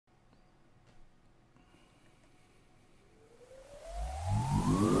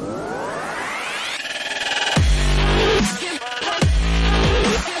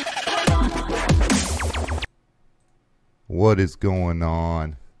What is going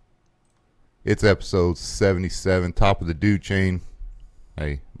on? It's episode 77, top of the dude chain.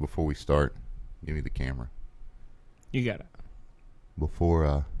 Hey, before we start, give me the camera. You got it.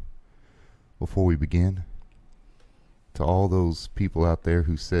 Before we begin, to all those people out there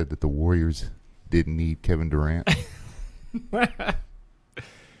who said that the Warriors didn't need Kevin Durant.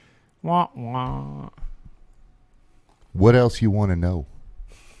 Wah, wah. What else you want to know?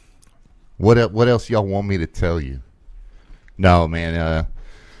 What else y'all want me to tell you? No, man.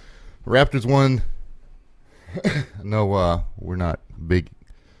 Raptors won. No, we're not big.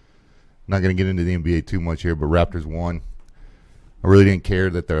 Not going to get into the NBA too much here, but Raptors won. I really didn't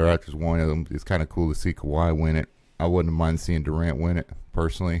care that the Raptors won. It's kind of cool to see Kawhi win it. I wouldn't mind seeing Durant win it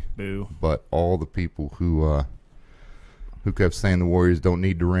personally. Boo. But all the people who kept saying the Warriors don't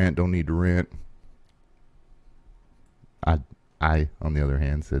need Durant. I, on the other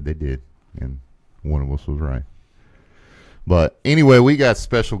hand, said they did, and one of us was right. But anyway, we got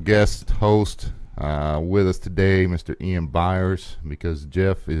special guest host with us today, Mr. Ian Byers, because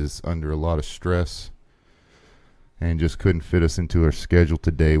Jeff is under a lot of stress and just couldn't fit us into our schedule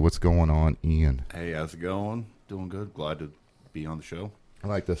today. What's going on, Ian? Hey, how's it going? Doing good. Glad to be on the show. I'd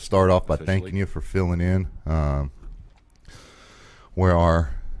like to start off by thanking you for filling in where our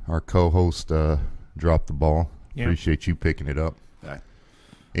co-host dropped the ball. Yeah. Appreciate you picking it up.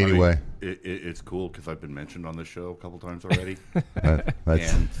 Anyway, I mean, it's cool because I've been mentioned on this show a couple times already.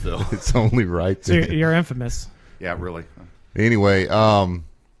 that's, and so it's only right. So you're infamous. Yeah, really. Anyway, I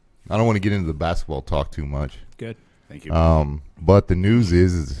don't want to get into the basketball talk too much. Good. Thank you. But the news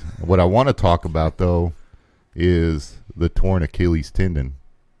is what I want to talk about, though, is the torn Achilles tendon.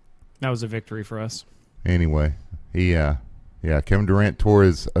 That was a victory for us. Anyway, Kevin Durant tore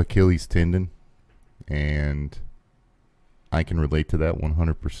his Achilles tendon, and I can relate to that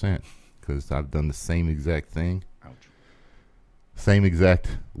 100% because I've done the same exact thing. Ouch. Same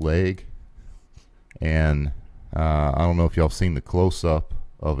exact leg, and I don't know if y'all seen the close-up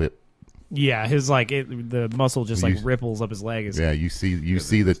of it. Yeah, his the muscle just ripples up his leg. Yeah, you see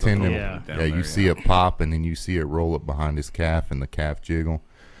the tendon. Yeah. You see it pop, and then you see it roll up behind his calf, and the calf jiggle.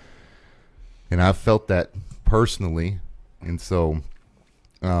 And I felt that personally, and so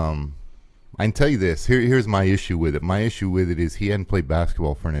I can tell you this. Here's my issue with it. My issue with it is he hadn't played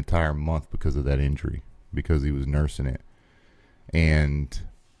basketball for an entire month because of that injury, because he was nursing it, and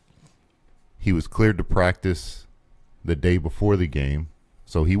he was cleared to practice the day before the game.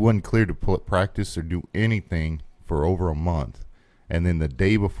 So he wasn't cleared to practice or do anything for over a month. And then the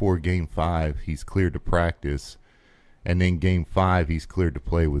day before Game 5, he's cleared to practice. And then Game 5, he's cleared to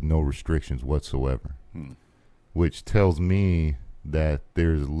play with no restrictions whatsoever. Which tells me that it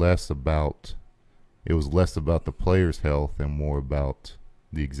was less about the player's health and more about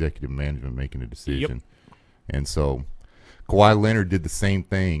the executive management making a decision. Yep. And so Kawhi Leonard did the same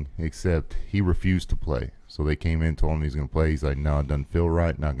thing, except he refused to play. So they came in, told him he's going to play. He's like, no, it doesn't feel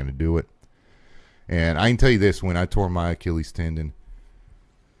right, not going to do it. And I can tell you this, when I tore my Achilles tendon,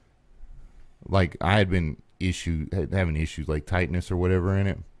 like I had been having issues like tightness or whatever in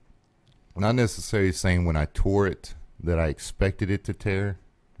it. Not necessarily saying when I tore it that I expected it to tear,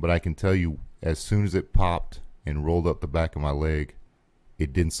 but I can tell you as soon as it popped and rolled up the back of my leg,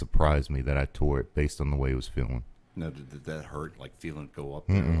 it didn't surprise me that I tore it based on the way it was feeling. No, did that hurt? Like feeling it go up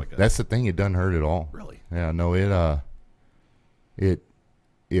there? That's the thing. It doesn't hurt at all. Really? Yeah. No.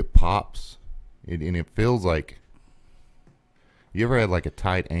 It pops. And it feels like. You ever had like a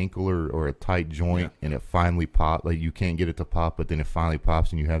tight ankle or a tight joint, and it finally pops? Like you can't get it to pop, but then it finally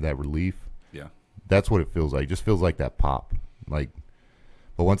pops, and you have that relief. Yeah. That's what it feels like. It just feels like that pop. Like,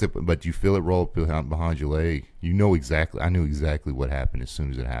 but you feel it roll up behind your leg. You know exactly. I knew exactly what happened as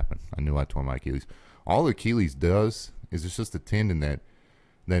soon as it happened. I knew I tore my Achilles. All the Achilles does is it's just a tendon that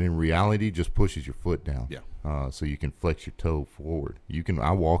in reality just pushes your foot down. Yeah. So you can flex your toe forward.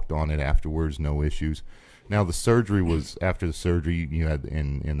 I walked on it afterwards, no issues. Now the surgery was after the surgery you had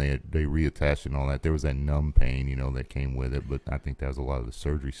and they reattached and all that. There was that numb pain, that came with it, but I think that was a lot of the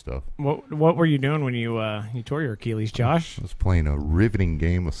surgery stuff. What were you doing when you tore your Achilles, Josh? I was playing a riveting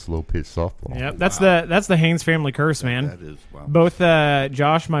game of slow pitch softball. Yep, that's the Haynes family curse, man. That is wow. Both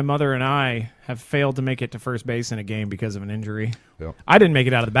Josh, my mother, and I have failed to make it to first base in a game because of an injury. Yep. I didn't make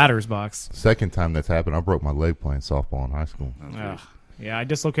it out of the batter's box. Second time that's happened, I broke my leg playing softball in high school. Yeah, I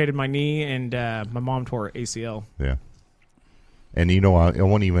dislocated my knee, and my mom tore her ACL. Yeah. And I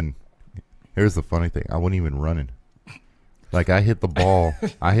wasn't even – here's the funny thing. I wasn't even running. Like, I hit the ball.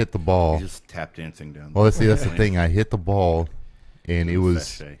 You just tap dancing down. Well, see, that's the thing. I hit the ball, and it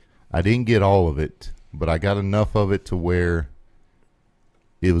was – I didn't get all of it, but I got enough of it to where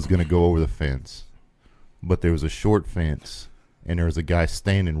it was going to go over the fence. but there was a short fence, and there was a guy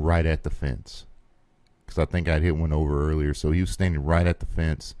standing right at the fence. Because I think I'd hit one over earlier, so he was standing right at the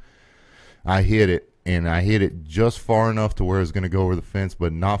fence. I hit it, and I hit it just far enough to where it was going to go over the fence,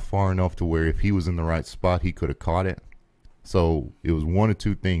 but not far enough to where if he was in the right spot, he could have caught it. So it was one of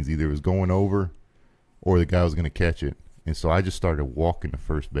two things. Either it was going over or the guy was going to catch it. And so I just started walking to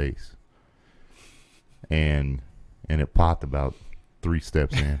first base. And it popped about 3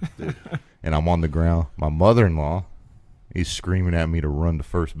 steps in. And I'm on the ground. My mother-in-law is screaming at me to run to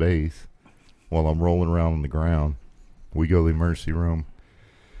first base while I'm rolling around on the ground. We go to the emergency room.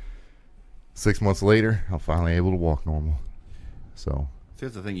 6 months later, I'm finally able to walk normal. So See,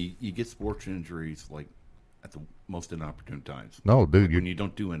 that's the thing. You get sports injuries like at the most inopportune times. no, dude, Like you're when you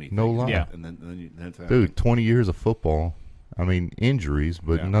don't do anything. no lie. Yeah. And then it's Dude, 20 years of football. I mean, injuries,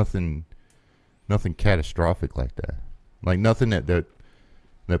 but Yeah. nothing catastrophic like that. Like nothing that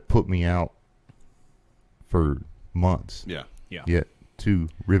put me out for months. Yeah. Yeah. Yet 2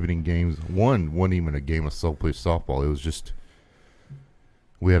 riveting games. One wasn't even a game of pitch softball. It was just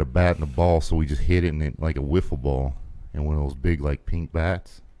we had a bat and a ball, so we just hit it in it like a wiffle ball and one of those big like pink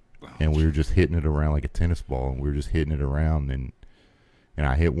bats. And we were just hitting it around like a tennis ball, and we were just hitting it around, and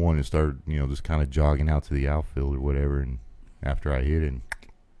I hit one and started, just kind of jogging out to the outfield or whatever, and after I hit it,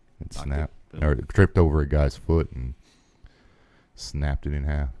 it snapped. it. Or it tripped over a guy's foot and snapped it in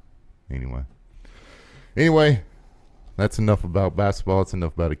half. Anyway, that's enough about basketball. It's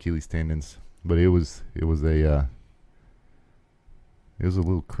enough about Achilles tendons. But it was a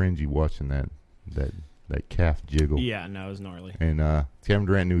little cringy watching that calf jiggle. Yeah, no, it was gnarly. And Kevin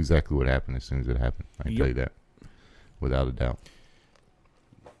Durant knew exactly what happened as soon as it happened. I can tell you that, without a doubt.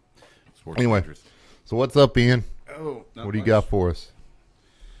 Sports Anyway. injuries. So what's up, Ian? Oh, not What do you much. got for us?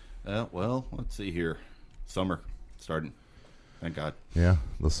 Well, let's see here. Summer starting. Thank God. Yeah,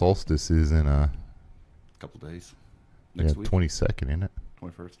 the solstice is in A couple days. Next week. 22nd, isn't it?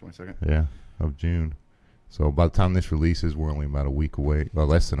 21st, 22nd. Yeah, of June. So by the time this releases, we're only about a week away, well,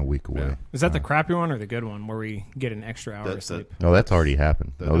 less than a week away. Yeah. Is that the crappy one or the good one where we get an extra hour of That's sleep? No, that's already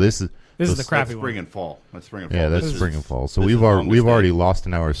happened. That- No, this is This is so the crappy That's one. spring and fall. That's spring and fall. yeah, that's This spring is- and fall. So this we've is the already longest day. lost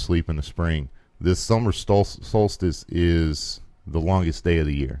an hour of sleep in the spring. This summer solstice is the longest day of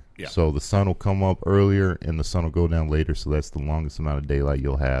the year. Yeah. So the sun will come up earlier and the sun will go down later. So that's the longest amount of daylight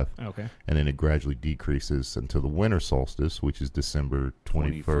you'll have. Okay. And then it gradually decreases until the winter solstice, which is December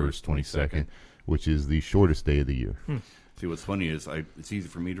 21st, 22nd, which is the shortest day of the year. See, what's funny is it's easy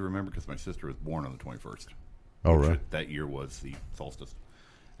for me to remember because my sister was born on the 21st. All which right. That year was the solstice.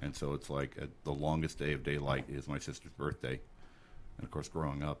 And so it's like the longest day of daylight is my sister's birthday. And, of course,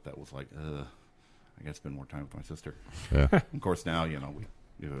 growing up, that was like, I got to spend more time with my sister. Yeah. Of course, now, we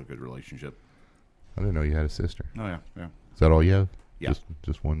have a good relationship. I didn't know you had a sister. Oh, yeah, yeah. Is that all you have? Yeah.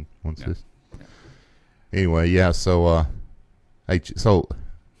 Just one Yeah. sister. Yeah. Anyway, yeah. So,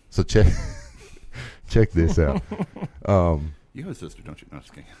 so check check this out. You have a sister, don't you? No,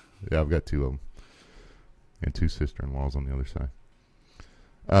 just kidding. Yeah, I've got 2 of them, and 2 sister-in-laws on the other side.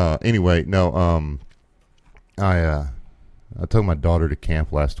 Anyway, no. I took my daughter to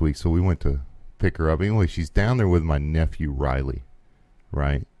camp last week, so we went to pick her up. Anyway, she's down there with my nephew Riley,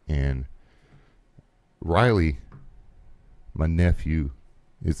 right? And Riley, my nephew,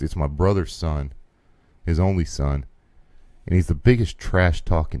 it's my brother's son, his only son, and he's the biggest trash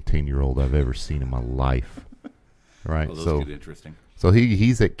talking 10-year-old I've ever seen in my life. Right? Oh, those So get interesting. so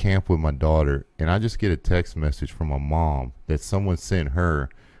he's at camp with my daughter, and I just get a text message from my mom that someone sent her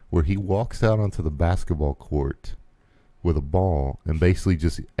where he walks out onto the basketball court with a ball and basically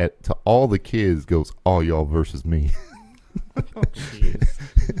just to all the kids goes, all y'all versus me.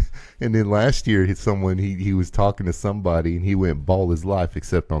 And then last year he was talking to somebody and he went ball his life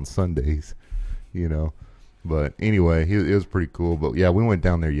except on Sundays, But anyway, it was pretty cool. But yeah, we went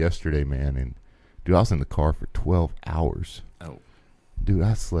down there yesterday, man, and dude, I was in the car for 12 hours. Oh, Dude,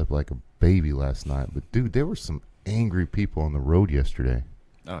 I slept like a baby last night. But, dude, there were some angry people on the road yesterday.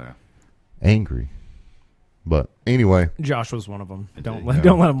 oh yeah. Angry. But, anyway. Josh was one of them. Don't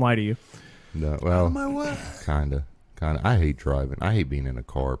Yeah. let him lie to you. No, well, my way. kind of. I hate driving. I hate being in a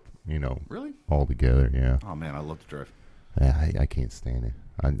car, Really? all together, yeah. Oh man, I love to drive. Yeah, I can't stand it.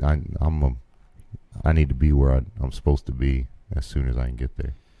 I need to be where I'm supposed to be as soon as I can get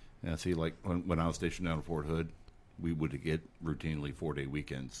there. Yeah, see, like when I was stationed down in Fort Hood, we would get routinely 4-day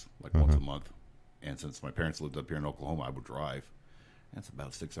weekends, like once a month. And since my parents lived up here in Oklahoma, I would drive. That's about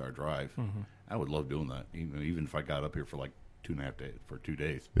a 6-hour drive. I would love doing that. Even if I got up here for like 2.5 days, for 2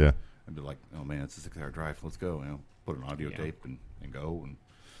 days, Yeah. I'd be like, oh man, it's a 6-hour drive. Let's go. Put an audio tape and go. And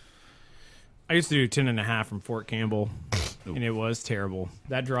I used to do 10.5 from Fort Campbell, and it was terrible.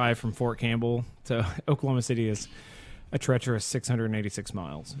 That drive from Fort Campbell to Oklahoma City is a treacherous 686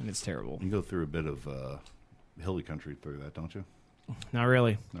 miles, and it's terrible. You go through a bit of hilly country through that, don't you? Not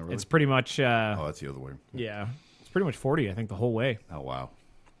really. Not really? It's pretty much, Oh, that's the other way. yeah, it's pretty much 40, I think, the whole way Oh, wow.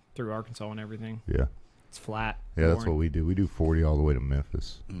 through Arkansas and everything. Yeah. It's flat. Yeah, that's boring. what we do. We do 40 all the way to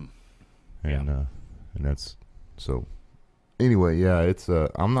Memphis. Mm. And that's so anyway, yeah, it's I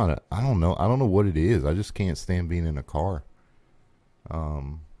don't know what it is. I just can't stand being in a car.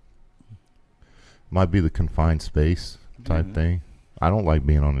 Might be the confined space type thing. I don't like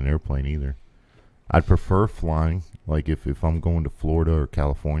being on an airplane either. I'd prefer flying. Like if I'm going to Florida or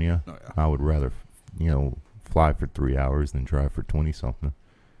California, Oh, yeah. I would rather fly for 3 hours than drive for 20 something.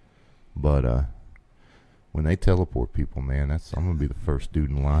 But when they teleport people, man, I'm gonna be the first dude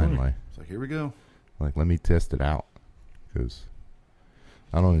in line. So here we go. Like, let me test it out, because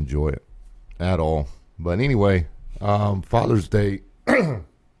I don't enjoy it at all. But anyway, Father's Day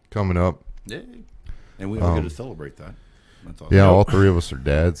coming up. Yay. And we all get to celebrate that. That's awesome. Yeah, all three of us are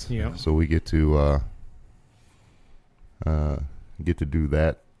dads, Yeah. so we get to do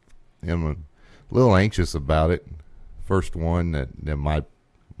that. I'm a little anxious about it. First one that my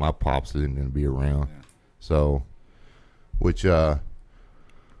pops isn't going to be around, Yeah. so which I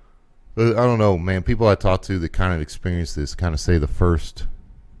don't know, man. People I talk to that kind of experience this kind of say the first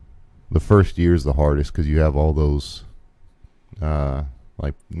year is the hardest, because you have all those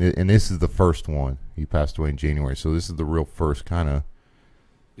and this is the first one. He passed away in January, so this is the real first kind of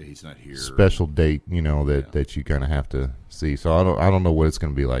Yeah, he's not here. special date, that you kind of have to see. So I don't know what it's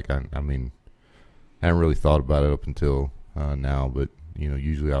going to be like. I mean, I haven't really thought about it up until now, but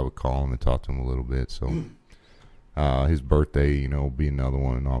usually I would call him and talk to him a little bit. So his birthday, will be another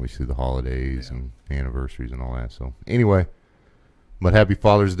one, and obviously the holidays and anniversaries and all that. So anyway, but happy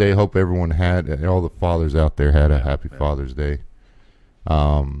Father's Day. Hope everyone all the fathers out there had a happy Father's Day.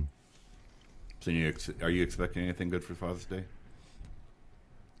 So are you expecting anything good for Father's Day?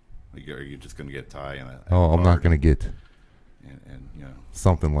 Like, are you just going to get a tie and a I'm not card going to get and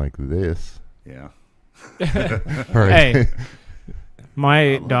something like this. yeah. Right. Hey,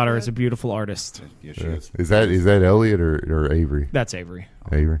 my love daughter that. is a beautiful artist. Yeah, she is. Is that Elliot or Avery? That's Avery.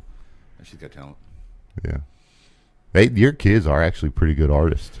 Avery. She's got talent. Yeah. Hey, your kids are actually pretty good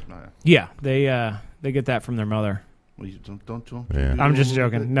artists. Oh, yeah. Yeah, they get that from their mother. Well, you don't Yeah. I'm just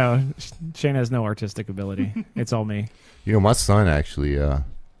joking. No, Shane has no artistic ability. It's all me. My son actually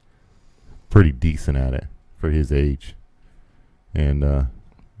pretty decent at it for his age. And I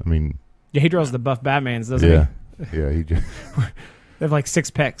mean, Yeah, he draws the buff Batmans, doesn't yeah. he? Yeah, he just They have like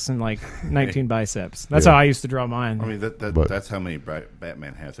 6 pecs and like 19 biceps. That's Yeah. how I used to draw mine. I mean, But- that's how many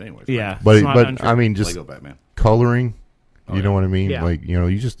Batman has anyways. yeah. but it's not untrue. I mean, just Lego Batman. coloring, Oh, you know yeah. what I mean? Yeah. Like,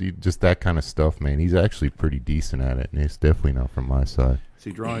 you just that kind of stuff, man. He's actually pretty decent at it, and it's definitely not from my side.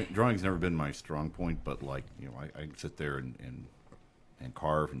 See, drawing's never been my strong point, but like I can sit there and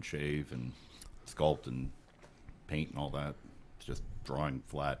carve and shave and sculpt and paint and all that. It's just drawing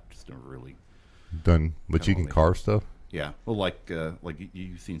flat, just never really. Done, but you can Kinda carve stuff. Yeah, well, like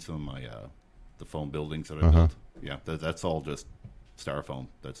you've seen some of my the foam buildings that I Uh-huh. built. Yeah, that's all just styrofoam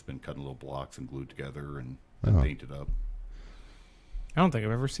that's been cut in little blocks and glued together and Uh-huh. painted up. I don't think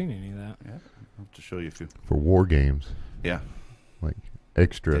I've ever seen any of that. Yeah, I'll have to show you a few. For war games, Yeah, like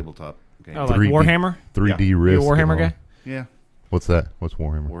extra tabletop games. Oh, like 3D. Warhammer? 3D You risk. a Warhammer and all. guy? Yeah, What's that? What's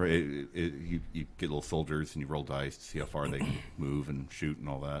Warhammer? or you get little soldiers and you roll dice to see how far they can move and shoot and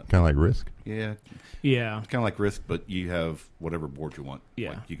all that. Kind of like Risk. Yeah, Yeah. kind of like Risk, but you have whatever board you want. Yeah.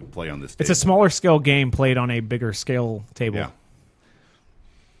 Like, you can play on this. It's a table. smaller scale game played on a bigger scale table. Yeah,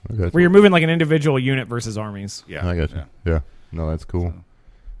 Okay. Where you're moving like an individual unit versus armies. yeah. I got you. Yeah. Yeah. No, that's cool. So-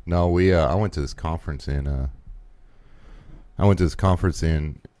 No, I went to this conference in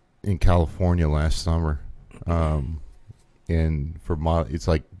California last summer, and it's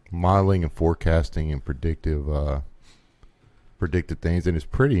like modeling and forecasting and predictive things, and it's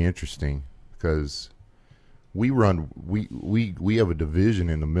pretty interesting because we have a division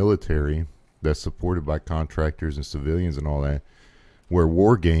in the military that's supported by contractors and civilians and all that, where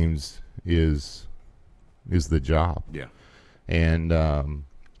war games is the job. Yeah. And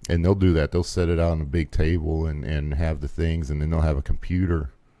they'll do that. They'll set it out on a big table and have the things, and then they'll have a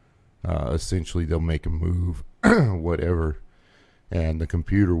computer. Essentially, they'll make a move, whatever, and the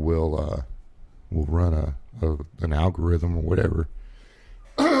computer will run an algorithm or whatever.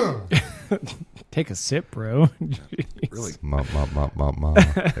 Take a sip, bro. Really?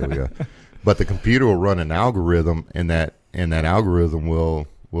 There we go. But the computer will run an algorithm, and that algorithm will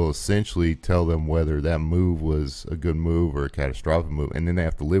essentially tell them whether that move was a good move or a catastrophic move, and then they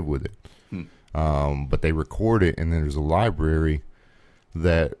have to live with it. But they record it, and then there's a library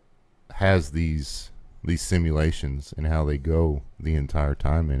that has these simulations and how they go the entire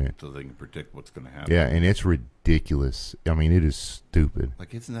time in it. So they can predict what's going to happen. Yeah, and it's ridiculous. I mean, it is stupid.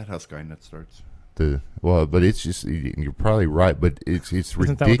 Like, isn't that how Skynet starts? But it's just, you're probably right, but it's Isn't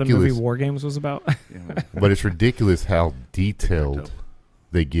ridiculous. that what the movie War Games was about? Yeah. But it's ridiculous how detailed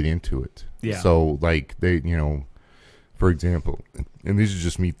they get into it. Yeah. So, like, they, for example, and this is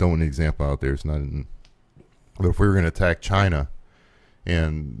just me throwing an example out there. It's not, but if we were going to attack China,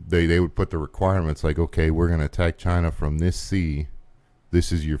 and they would put the requirements like, okay, we're going to attack China from this sea.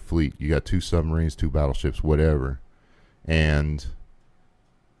 This is your fleet. You got 2 submarines, 2 battleships, whatever, and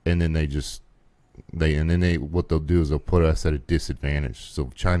then what they'll do is they'll put us at a disadvantage. So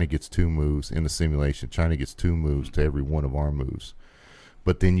if China gets 2 moves in the simulation, China gets 2 moves to every one of our moves.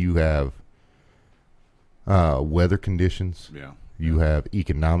 But then you have weather conditions. Yeah. You have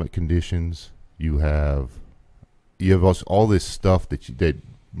economic conditions. You have all this stuff that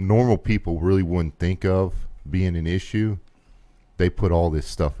normal people really wouldn't think of being an issue. They put all this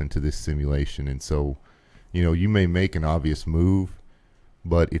stuff into this simulation, and so, you may make an obvious move,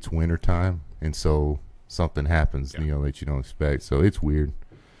 but it's wintertime, and so something happens, that you don't expect. So it's weird,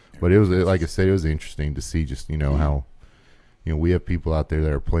 but it was, like I said, it was interesting to see just how, we have people out there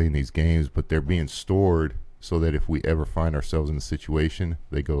that are playing these games, but they're being stored so that if we ever find ourselves in a situation,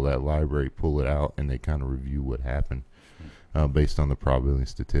 they go to that library, pull it out, and they kind of review what happened based on the probability and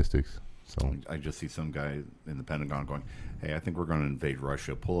statistics. So I just see some guy in the Pentagon going, hey, I think we're going to invade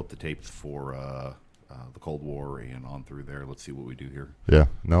Russia. Pull up the tapes for the Cold War and on through there. Let's see what we do here. Yeah,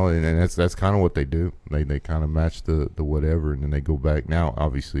 no, and that's kind of what they do. They kind of match the whatever, and then they go back. Now,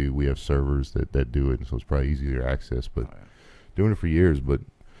 obviously, we have servers that do it, and so it's probably easier to access, but doing it for years, but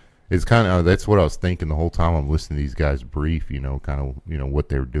it's kind of, that's what I was thinking the whole time I'm listening to these guys brief, what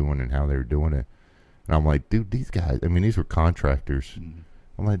they were doing and how they were doing it. And I'm like, dude, these guys, I mean, these were contractors. Mm-hmm.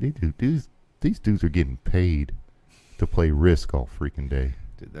 I'm like, dude, these dudes are getting paid to play Risk all freaking day.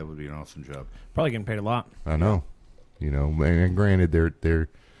 Dude, that would be an awesome job. Probably getting paid a lot. I know. And granted, they're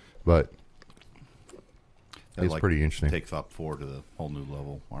but that, it's pretty interesting. Takes Op 4 to the whole new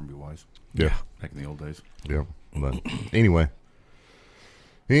level, Army-wise. Yeah. Back in the old days. Yeah. But anyway,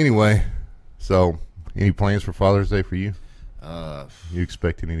 so any plans for Father's Day for you? You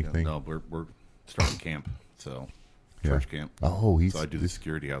expecting anything? No, we're starting camp, so church camp. Oh, so I do the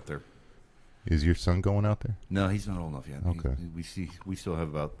security out there. Is your son going out there? No, he's not old enough yet. Okay. We still have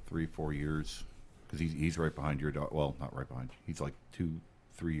about 3-4 years because he's right behind your daughter. Well, not right behind. He's like 2-3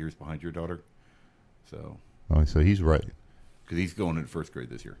 years behind your daughter. So. Oh, so he's right. Because he's going into 1st grade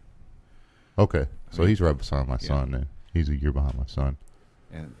this year. Okay, so he's right beside my son. Then he's a year behind my son.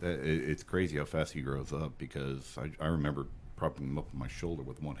 And it's crazy how fast he grows up because I remember propping him up on my shoulder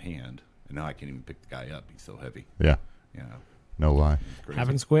with one hand, and now I can't even pick the guy up. He's so heavy. Yeah. Yeah. No lie.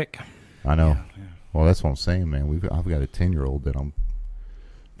 Happens quick. I know. Yeah. Well, that's what I'm saying, man. I've got a 10-year-old that I'm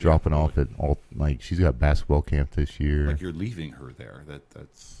dropping off at all. Like, she's got basketball camp this year. Like, you're leaving her there.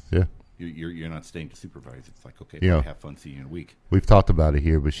 That's yeah. You're not staying to supervise. It's like, okay, have fun. See you in a week. We've talked about it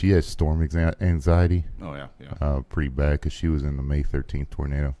here, but she has storm anxiety. Oh yeah. Pretty bad because she was in the May 13th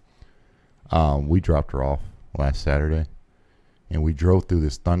tornado. We dropped her off last Saturday, and we drove through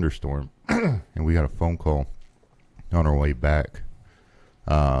this thunderstorm, and we got a phone call on our way back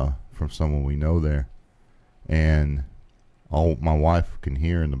from someone we know there, and all my wife can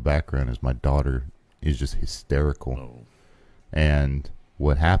hear in the background is my daughter is just hysterical. Oh. And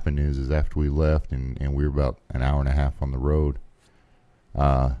what happened is after we left and we were about an hour and a half on the road,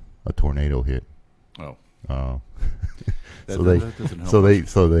 a tornado hit. Oh. So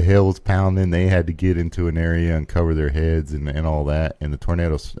the hail was pounding. They had to get into an area and cover their heads and all that. And the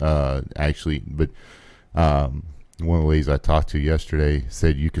tornadoes one of the ladies I talked to yesterday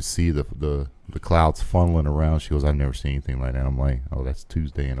said you could see the clouds funneling around. She goes, I've never seen anything like that. I'm like, oh, that's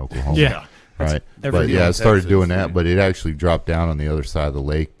Tuesday in Oklahoma. Yeah. Right. But yeah, I started doing that, but it actually dropped down on the other side of the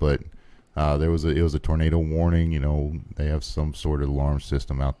lake. But it was a tornado warning. They have some sort of alarm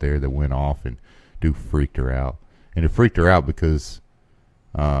system out there that went off and freaked her out. And it freaked her out because,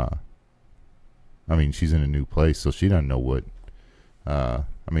 she's in a new place, so she doesn't know what. At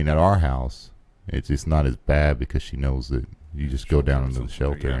our house, it's not as bad because she knows that you just go down into the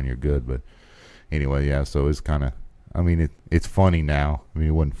shelter and you're good. But anyway, yeah. So it's kind of. It's funny now.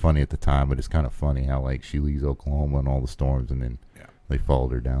 It wasn't funny at the time, but it's kind of funny how she leaves Oklahoma and all the storms, and then they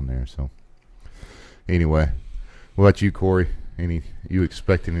followed her down there. So anyway, what about you, Corey? You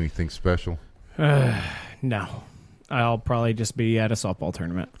expecting anything special? No, I'll probably just be at a softball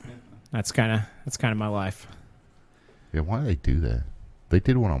tournament. That's kind of my life. Yeah, why do they do that? They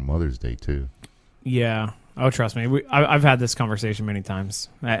did one on Mother's Day too. Yeah. Oh, trust me. I've had this conversation many times.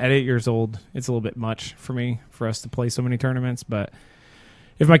 At 8 years old, it's a little bit much for me for us to play so many tournaments. But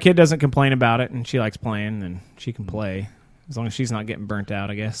if my kid doesn't complain about it and she likes playing, then she can play as long as she's not getting burnt out,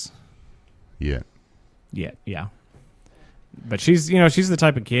 I guess. Yeah. Yeah. But she's the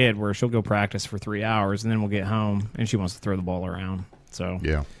type of kid where she'll go practice for 3 hours and then we'll get home and she wants to throw the ball around. So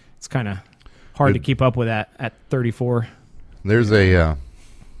Yeah. it's kind of hard to keep up with that at 34. There's a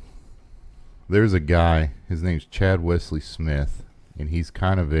guy, his name's Chad Wesley Smith, and he's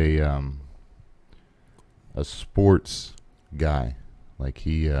kind of a sports guy. Like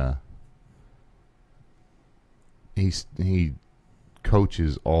he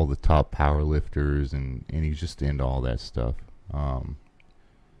coaches all the top power lifters and he's just into all that stuff.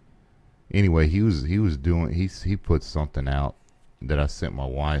 Anyway, he put something out that I sent my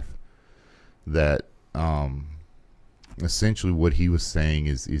wife that essentially what he was saying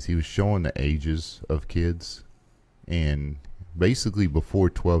is he was showing the ages of kids, and basically before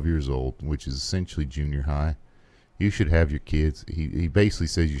 12 years old, which is essentially junior high, you should have your kids. He basically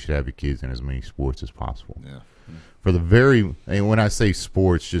says you should have your kids in as many sports as possible. Yeah. For and when I say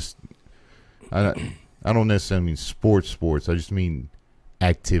sports, just I don't necessarily mean sports. I just mean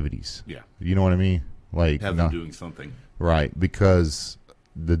activities. Yeah. You know what I mean? Like Have them doing something. Right, because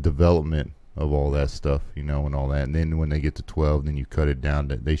the development of all that stuff, and all that. And then when they get to 12, then you cut it down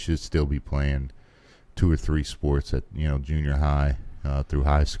that they should still be playing 2 or 3 sports at, junior high through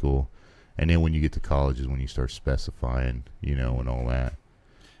high school. And then when you get to college is when you start specifying, and all that.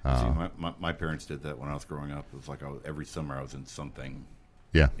 See, my parents did that when I was growing up. It was like every summer I was in something.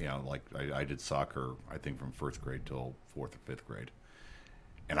 Yeah. Like I did soccer, I think from first grade till 4th or 5th grade.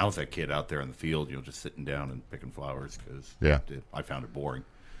 And I was that kid out there in the field, just sitting down and picking flowers because I found it boring.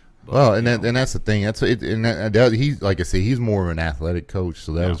 But, well, and that's the thing. That's it. And he's like I say, he's more of an athletic coach,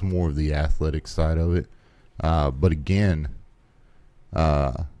 so that was more of the athletic side of it. But again,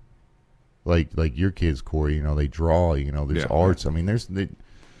 like your kids, Corey, they draw. There's arts. I mean,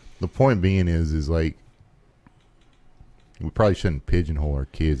 the point being is like we probably shouldn't pigeonhole our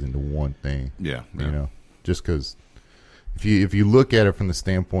kids into one thing. Yeah. Just because if you look at it from the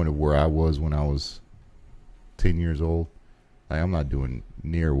standpoint of where I was when I was 10 years old, I'm not doing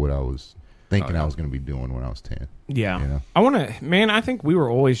near what I was thinking I was going to be doing when I was 10. Yeah. I think we were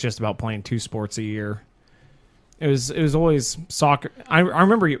always just about playing 2 sports a year. It was always soccer. I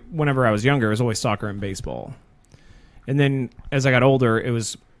remember whenever I was younger, it was always soccer and baseball. And then as I got older, it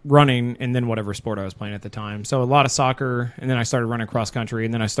was running and then whatever sport I was playing at the time. So a lot of soccer, and then I started running cross country,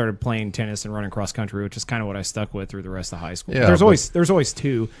 and then I started playing tennis and running cross country, which is kind of what I stuck with through the rest of high school. Yeah, there's always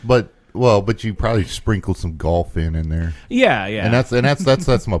 2. But you probably sprinkled some golf in there. Yeah. And that's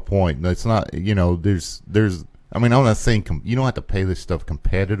my point. That's not, there's I mean, I'm not saying you don't have to pay this stuff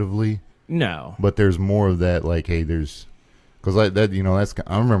competitively. No. But there's more of that, like, hey, there's because I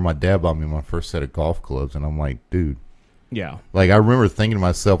remember my dad bought me my first set of golf clubs, and I'm like, dude. Yeah. Like, I remember thinking to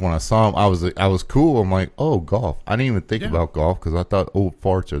myself when I saw him, I was cool. I'm like, oh, golf. I didn't even think about golf because I thought old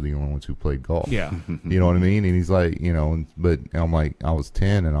farts are the only ones who played golf. Yeah. You know what I mean? And he's like, but I'm like, I was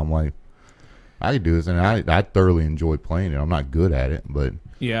 10, and I'm like, I could do this, and I thoroughly enjoy playing it. I'm not good at it, but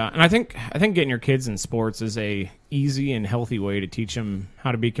yeah, and I think getting your kids in sports is a easy and healthy way to teach them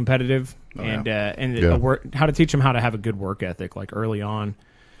how to be competitive how to teach them how to have a good work ethic, like early on.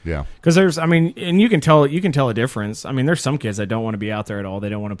 Yeah, because and you can tell a difference. I mean, there's some kids that don't want to be out there at all. They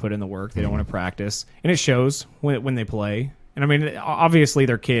don't want to put in the work. They don't want to practice, and it shows when they play. And I mean, obviously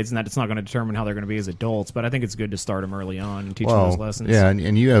they're kids, and that it's not going to determine how they're going to be as adults. But I think it's good to start them early on and teach them those lessons. Yeah,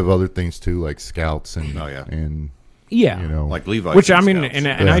 and you have other things too, like scouts and like Levi, which I mean,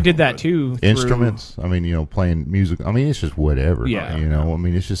 and I did that too. Instruments. I mean, playing music. I mean, it's just whatever. Yeah. I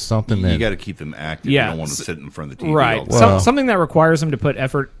mean, it's just something that you got to keep them active. Yeah. You don't want them to sit in front of the TV. Right. All the time. Something that requires them to put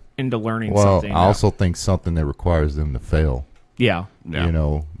effort into learning something. I also think something that requires them to fail. Yeah.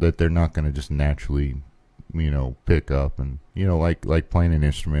 That they're not going to just naturally, pick up and like playing an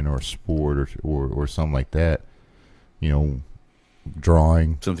instrument or a sport or something like that.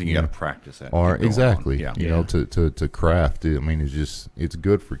 Drawing something you got to practice at, or exactly, to craft. I mean, it's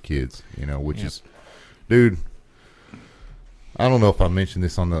good for kids, which is, dude. I don't know if I mentioned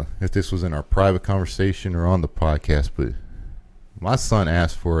this if this was in our private conversation or on the podcast, but my son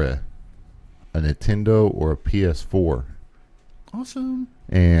asked for a Nintendo or a PS4. Awesome.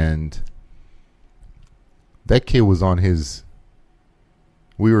 And that kid was on his.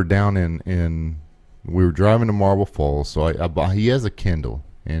 We were down we were driving to Marble Falls, so he has a Kindle,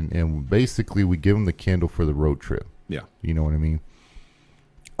 and basically we give him the Kindle for the road trip. Yeah. You know what I mean?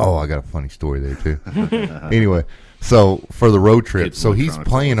 Oh, I got a funny story there too. Anyway, so for the road trip, Kids so he's electronics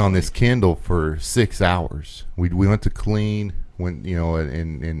playing always on this funny. Kindle for 6 hours. We went to Killeen, went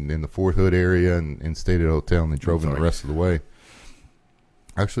in the Fort Hood area, and stayed at a hotel, and then drove in the sorry. rest of the way.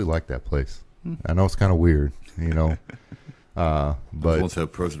 I actually like that place. I know it's kind of weird, I but once had a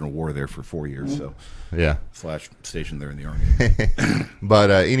prisoner of war there for 4 years, so yeah. / stationed there in the Army.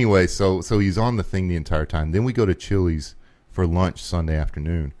 But anyway, so he's on the thing the entire time. Then we go to Chili's for lunch Sunday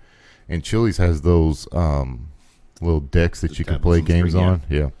afternoon, and Chili's has those little decks that The you can tablets play on the games screen, on.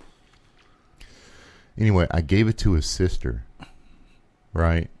 Yeah. Anyway, I gave it to his sister,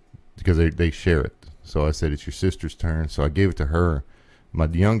 right? Because they share it. So I said, it's your sister's turn. So I gave it to her. My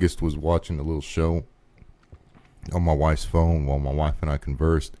youngest was watching a little show on my wife's phone while my wife and I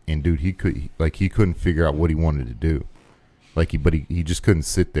conversed. And dude, he couldn't figure out what he wanted to do. But he just couldn't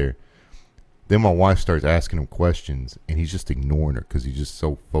sit there. Then my wife starts asking him questions, and he's just ignoring her because he's just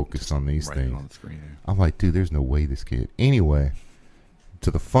so focused on these Writing things. on the screen there. I'm like, dude, there's no way this kid. Anyway, to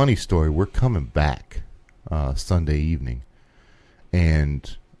the funny story, we're coming back Sunday evening,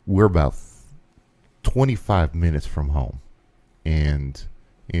 and we're about 25 minutes from home. And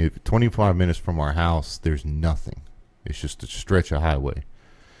 25 minutes from our house, there's nothing. It's just a stretch of highway.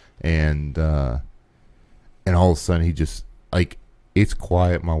 And all of a sudden, he just, it's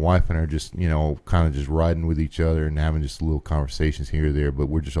quiet. My wife and I are just, kind of just riding with each other and having just little conversations here or there, but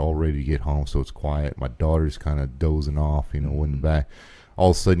we're just all ready to get home, so it's quiet. My daughter's kind of dozing off, in the back. All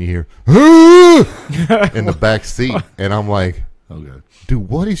of a sudden you hear, "Ah!" in the back seat, and I'm like, Okay. dude,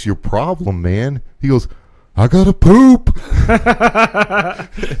 what is your problem, man? He goes, I gotta poop. And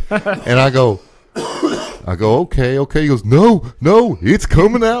I go, okay. He goes, no, it's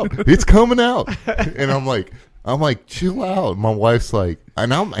coming out. It's coming out. And I'm like, chill out. My wife's like,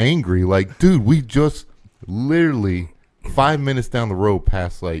 and I'm angry. Like, dude, we just literally 5 minutes down the road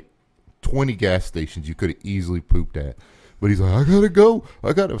past 20 gas stations you could have easily pooped at. But he's like, I gotta go.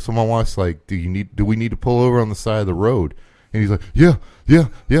 So my wife's like, do we need to pull over on the side of the road? And he's like, yeah.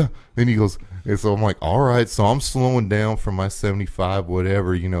 And he goes, and so I'm like, all right. So I'm slowing down from my 75,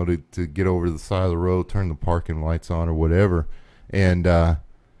 whatever, to get over to the side of the road, turn the parking lights on or whatever. And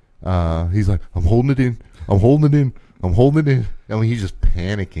he's like, I'm holding it in. I mean, he's just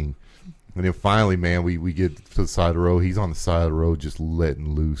panicking. And then finally, man, we get to the side of the road. He's on the side of the road just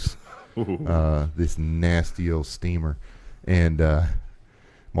letting loose this nasty old steamer. And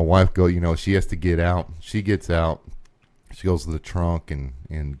my wife she has to get out. She gets out. She goes to the trunk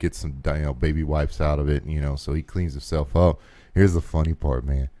and gets some baby wipes out of it, so he cleans himself up. Here's the funny part,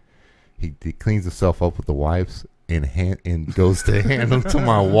 man. He cleans himself up with the wipes and goes to hand them to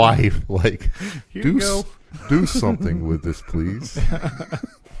my wife, like, do something with this, please.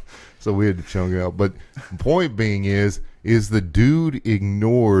 So we had to chunk it out. But the point being is the dude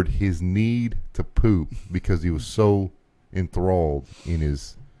ignored his need to poop because he was so enthralled in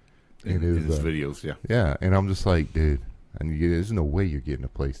his videos, yeah. Yeah, and I'm just like, dude, there's no way you're getting a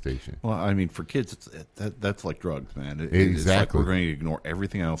PlayStation. Well, I mean, for kids, that's like drugs, man. It's Exactly. like we're going to ignore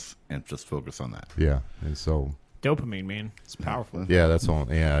everything else and just focus on that. Yeah, and so Dopamine, man. It's powerful. yeah, that's all.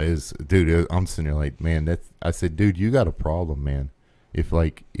 Yeah, dude. I'm sitting there like, man, I said, dude, you got a problem, man.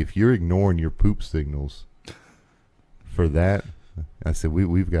 If you're ignoring your poop signals for that, I said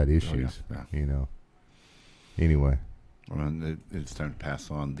we've got issues. yeah. Anyway. Well, it's time to pass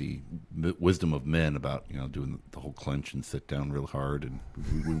on the wisdom of men about doing the whole clench and sit down real hard and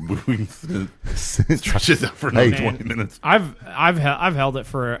we stretch it out for another 20 minutes. I've held it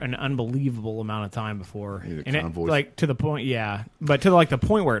for an unbelievable amount of time before, You need a and calm voice. like to the point, yeah, but to the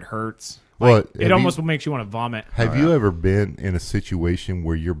point where it hurts. Well, Like, it almost makes you want to vomit. Have you ever been in a situation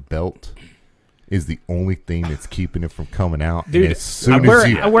where your belt is the only thing that's keeping it from coming out? Dude, And as soon I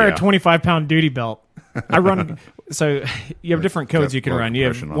wear yeah. a 25-pound duty belt. I run. So you have different codes you can blood run. You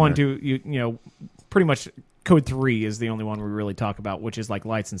have compression on 1, there. 2. Pretty much code 3 is the only one we really talk about, which is like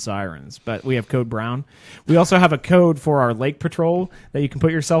lights and sirens. But we have code brown. We also have a code for our lake patrol that you can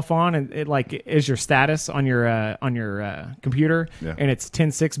put yourself on, and it is your status on your computer, Yeah. and it's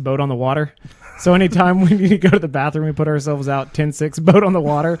 10-6 boat on the water. So anytime we need to go to the bathroom, we put ourselves out 10-6 boat on the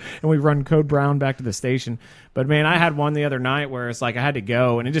water, and we run code brown back to the station. But man, I had one the other night where it's like I had to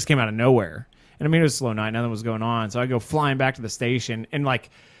go, and it just came out of nowhere. And I mean, it was a slow night, nothing was going on. So I go flying back to the station, and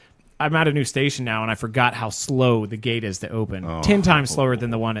I'm at a new station now, and I forgot how slow the gate is to open. 10 times slower than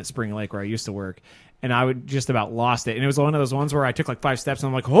the one at Spring Lake where I used to work. And I would just about lost it. And it was one of those ones where I took 5 steps, and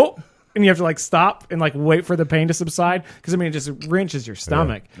I'm like, oh! And you have to stop and wait for the pain to subside. Because, I mean, it just wrenches your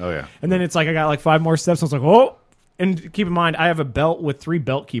stomach. Oh, yeah. And then it's I got 5 more steps, and I was like, oh! And keep in mind, I have a belt with 3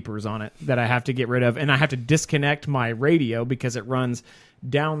 belt keepers on it that I have to get rid of, and I have to disconnect my radio because it runs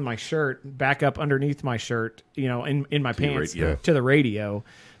down my shirt, back up underneath my shirt, in my pants to the radio.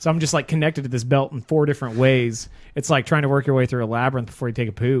 So I'm just like connected to this belt in 4 different ways. It's like trying to work your way through a labyrinth before you take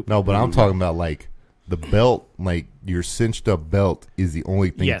a poop. No, but I'm talking about like the belt, like your cinched up belt is the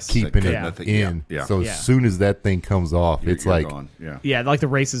only thing keeping it in. Yeah. So as soon as that thing comes off, it's You're like gone. Yeah, like the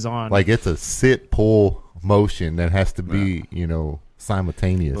race is on. like it's a sit pull motion that has to be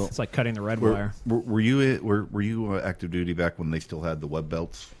simultaneous. It's like cutting the red wire. Were you active duty back when they still had the web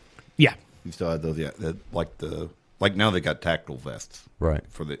belts? Yeah. You still had those, like now they got tactical vests, Right.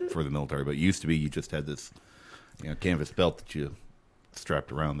 for the military. But it used to be you just had this, canvas belt that you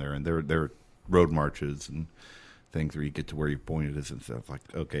strapped around there, and there road marches and things where you get to where your point is and stuff. Like,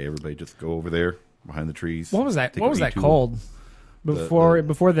 okay, everybody just go over there behind the trees. What was that? Take What a was that V2. called? Before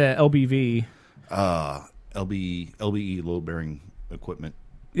the LBV. LBE load bearing equipment.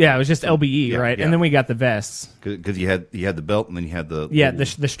 Yeah, it was just LBE, Yeah, right? yeah. And then we got the vests. Because you had the belt and then you had the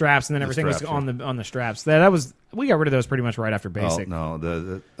The straps, and then everything was straps, on the straps. That was we got rid of those pretty much right after basic. Oh,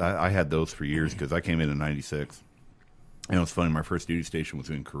 no, I had those for years because I came in '96, and it was funny. My first duty station was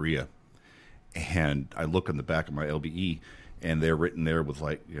in Korea, and I look on the back of my LBE, and they're written there with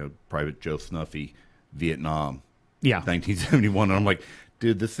like Private Joe Snuffy, Vietnam, Yeah. 1971, and I'm like,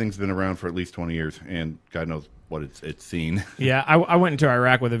 dude, this thing's been around for at least 20 years, and God knows what it's seen. Yeah, I went into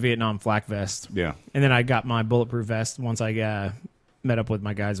Iraq with a Vietnam flak vest. Yeah, And then I got my bulletproof vest once I met up with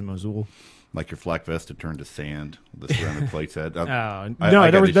my guys in Mosul. like your flak vest had turned to sand. The ceramic plates had.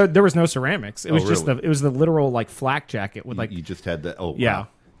 There was no ceramics. It was just really? it was the literal like flak jacket with like you just had that. Oh, yeah, wow.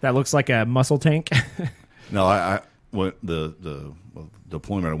 that looks like a muscle tank. No, I went the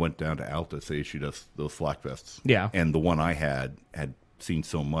deployment. I went down to Altus. They issued us those flak vests. Yeah. And the one I had seen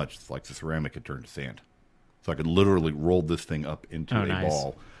so much, it's like the ceramic had turned to sand. So I could literally roll this thing up into a nice.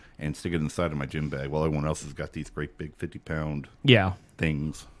 ball and stick it inside of my gym bag while everyone else has got these great big 50-pound Yeah,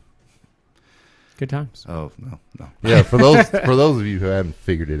 things. good times. Oh, no. Yeah, for those of you who haven't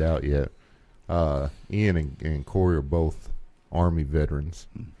figured it out yet, Ian and Corey are both Army veterans.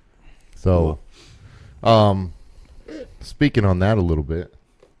 So, speaking on that a little bit,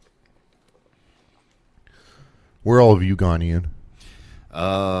 where all of you gone, Ian?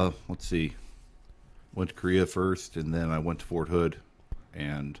 Let's see. Went to Korea first, and then I went to Fort Hood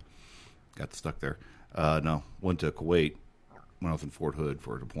and got stuck there. No, went to Kuwait when I was in Fort Hood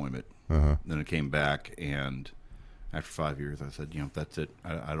for a deployment. Then I came back, and after 5 years, I said, that's it.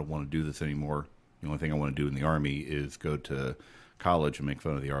 I don't want to do this anymore. The only thing I want to do in the Army is go to college and make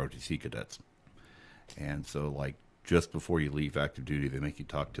fun of the ROTC cadets. And so, like, just before you leave active duty, they make you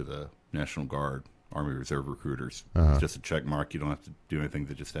talk to the National Guard, Army Reserve recruiters. It's just a check mark. You don't have to do anything.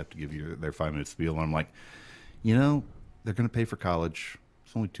 They just have to give you their 5-minute spiel. And I'm like, they're going to pay for college.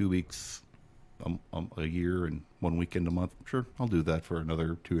 It's only 2 weeks a year and 1 weekend a month. Sure, I'll do that for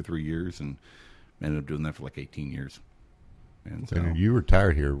another 2 or 3 years, and ended up doing that for like 18 years. And so, And you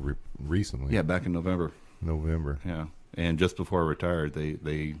retired here recently. yeah, back in November. November. And just before I retired,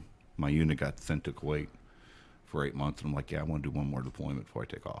 my unit got sent to Kuwait for 8 months, and I'm like, I want to do one more deployment before I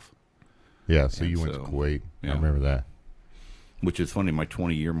take off. Yeah, so And you went to so, Kuwait. yeah. I remember that. Which is funny. My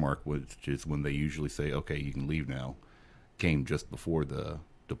 20-year mark, which is when they usually say, okay, you can leave now, came just before the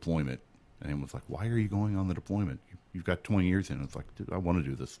deployment. And it was like, why are you going on the deployment? You've got 20 years in. It's like, dude, I want to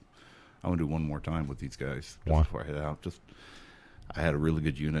do this. I want to do one more time with these guys just Why? before I head out. I had a really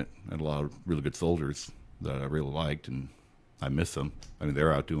good unit. I had a lot of really good soldiers that I really liked, and I miss them. I mean,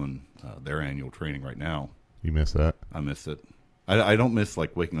 they're out doing their annual training right now. You missed that? I miss it. I don't miss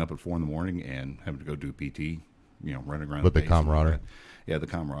like waking up at 4 a.m. and having to go do PT, running around. But the base and all camaraderie. that. Yeah, the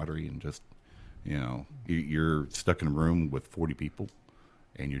camaraderie, and just you're stuck in a room with 40 people,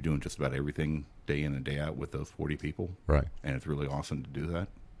 and you're doing just about everything day in and day out with those 40 people. Right. And it's really awesome to do that.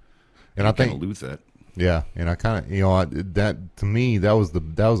 And I you think kinda lose that. Yeah, and I kind of that to me that was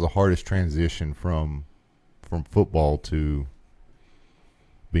the hardest transition from football to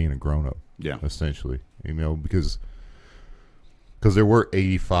being a grown up. Yeah. Essentially, because there were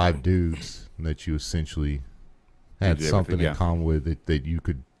 85 dudes that you essentially had did something everything, in common with that you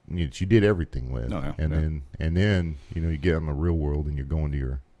could that you did everything with. Oh, yeah, and yeah. then you get in the real world and you're going to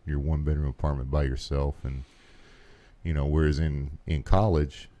your 1-bedroom apartment by yourself, and whereas in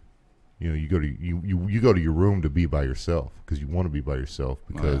college. You go to your room to be by yourself because you want to be by yourself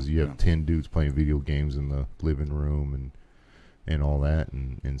because you have 10 dudes playing video games in the living room and all that,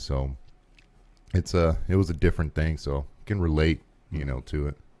 and so it was a different thing, so I can relate to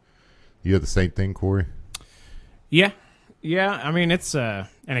it. You have the same thing, Corey? Yeah. I mean, it's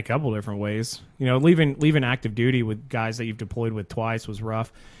in a couple different ways. You know, leaving active duty with guys that you've deployed with twice was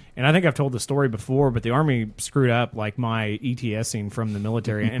rough. And I think I've told the story before, but the Army screwed up like my ETSing from the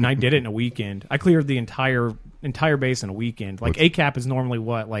military, and I did it in a weekend. I cleared the entire base in a weekend. Like ACAP is normally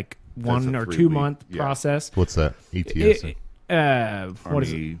what, like 1 or 2 month process. What's that? ETSing. What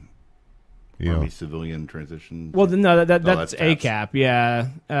is it? Army civilian transition. Well, no, that's TAPS. ACAP.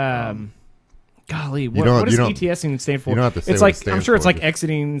 Yeah. Golly, what does ETSing stand for? You don't have to say it's what like it stands I'm sure it's for, like just-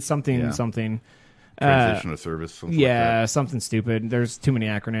 exiting something something. Transition of service. Something Yeah, like something stupid. There's too many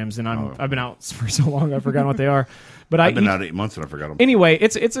acronyms, and I've been out for so long I've forgotten what they are. But I've been out 8 months and I forgot them. Anyway,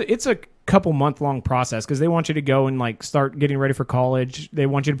 it's a couple month long process because they want you to go and like start getting ready for college. They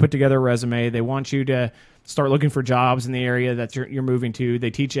want you to put together a resume. They want you to start looking for jobs in the area that you're moving to.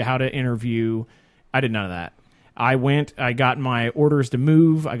 They teach you how to interview. I did none of that. I got my orders to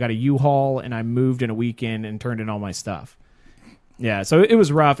move. I got a U-Haul, and I moved in a weekend and turned in all my stuff. Yeah, so it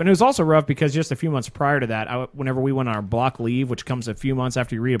was rough. And it was also rough because just a few months prior to that, whenever we went on our block leave, which comes a few months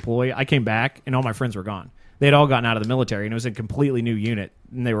after you redeploy, I came back, and all my friends were gone. They had all gotten out of the military, and it was a completely new unit,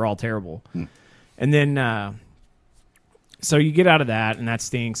 and they were all terrible. And then, so you get out of that, and that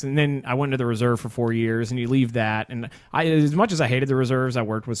stinks. And then I went into the reserve for 4 years, and you leave that. And as much as I hated the reserves, I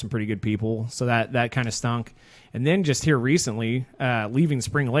worked with some pretty good people, so that kind of stunk. And then just here recently, leaving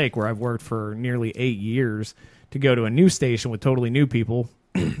Spring Lake, where I've worked for nearly 8 years, to go to a new station with totally new people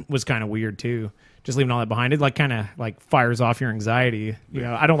was kind of weird too. Just leaving all that behind, it kind of fires off your anxiety. You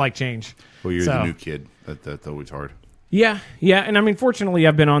know, I don't like change. Well, you're the new kid. That's always hard. Yeah, and I mean, fortunately,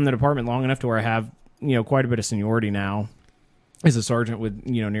 I've been on the department long enough to where I have quite a bit of seniority now. As a sergeant with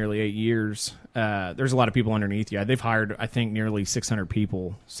nearly 8 years, there's a lot of people underneath you. They've hired, I think, nearly 600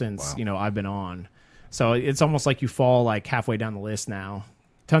 people since I've been on. So it's almost like you fall like halfway down the list now.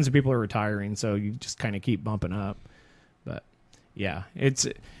 Tons of people are retiring, so you just kind of keep bumping up. But yeah,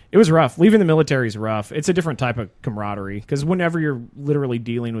 it was rough. Leaving the military is rough. It's a different type of camaraderie because whenever you're literally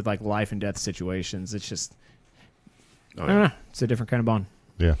dealing with like life and death situations, it's just I don't know. It's a different kind of bond.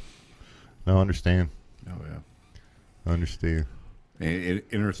 Yeah. No, I understand. Oh yeah. I understand.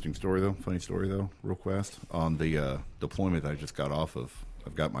 Interesting story though. Funny story though. Real fast on the deployment I just got off of.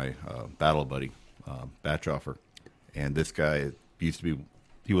 I've got my battle buddy, batch offer, and this guy used to be.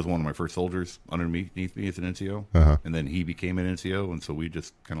 He was one of my first soldiers underneath me as an NCO, and then he became an NCO, and so we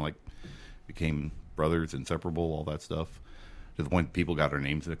just kind of became brothers, inseparable, all that stuff. To the point people got our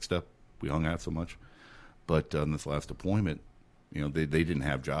names mixed up. We hung out so much. But on this last deployment, they didn't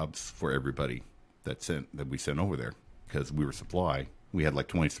have jobs for everybody that we sent over there because we were supply. We had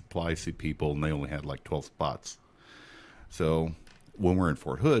 20 supply people, and they only had 12 spots. So when we're in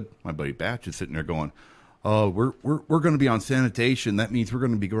Fort Hood, my buddy Batch is sitting there going, "Oh, we're going to be on sanitation. That means we're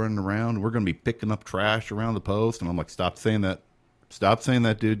going to be running around. We're going to be picking up trash around the post." And I'm like, "Stop saying that. Stop saying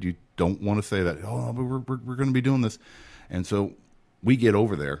that, dude. You don't want to say that." "Oh, but we're going to be doing this." And so we get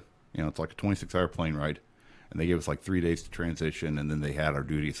over there. It's like a 26-hour plane ride, and they gave us 3 days to transition, and then they had our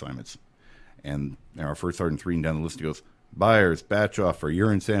duty assignments. And our first sergeant's reading down the list. He goes, "Byers, batch offer.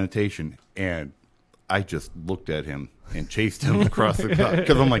 You're in sanitation." And I just looked at him and chased him across the car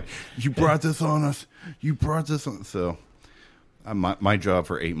because I'm like, "You brought this on us. You brought this on." So my job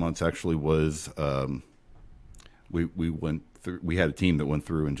for 8 months actually was we went through. We had a team that went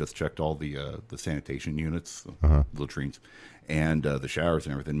through and just checked all the sanitation units, latrines, and the showers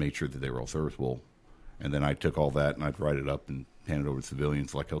and everything, made sure that they were all serviceable. And then I took all that and I'd write it up and hand it over to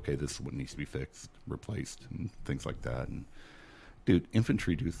civilians. Okay, this is what needs to be fixed, replaced, and things like that. And dude,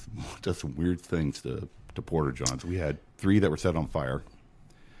 infantry does some weird things to porta johns. We had 3 that were set on fire,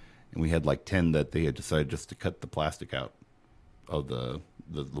 and we had 10 that they had decided just to cut the plastic out of the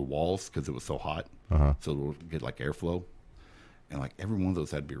walls because it was so hot, so it would get airflow, and every one of those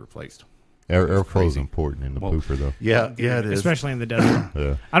had to be replaced. Airflow is important in the pooper, though. Yeah, it is, especially in the desert.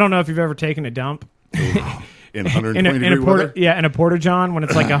 Yeah. I don't know if you've ever taken a dump. In 120 degree weather? Yeah, in a porta-john when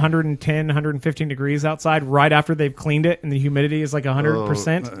it's 110, 115 degrees outside, right after they've cleaned it and the humidity is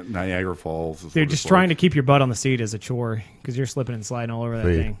 100%. Niagara Falls. They're just trying to keep your butt on the seat as a chore because you're slipping and sliding all over that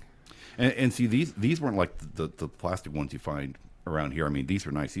thing. And see, these weren't like the plastic ones you find around here. I mean, these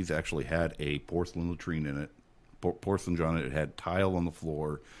are nice. These actually had a porcelain latrine in it, porcelain john. It had tile on the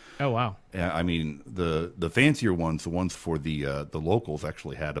floor. Oh, wow. Yeah, I mean, the fancier ones, the ones for the locals,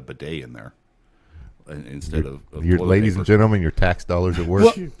 actually had a bidet in there. Instead of your ladies and gentlemen, your tax dollars at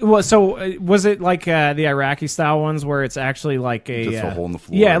work. Well, so was it like the Iraqi style ones where it's actually like just a hole in the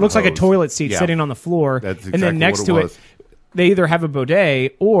floor? Yeah, it looks like a toilet seat sitting on the floor. That's exactly and then next to it, they either have a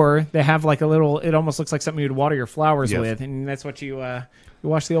bidet or they have a little. It almost looks like something you'd water your flowers with, and that's what you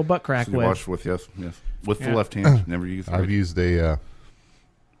wash the old butt crack with. Wash with yes, with the left hand. Never use. I've used a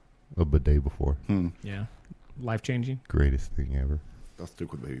a bidet before. Yeah. Life changing. Greatest thing ever. I'll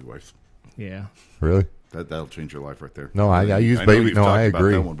stick with baby wipes. Yeah. Really? That'll change your life right there. No, I use know baby. you've No, talked I about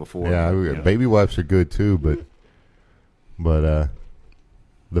agree. that one before. Yeah, baby wipes are good too, but the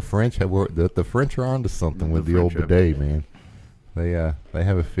French the French are onto something The with the old French have- bidet, man. They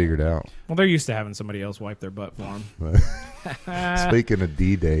have it figured out. Well, they're used to having somebody else wipe their butt for them. Speaking of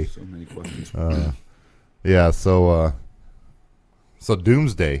D-Day, So many questions. yeah. So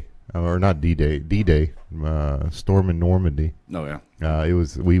Doomsday, or not D-Day, D-Day, storm in Normandy. No, yeah. It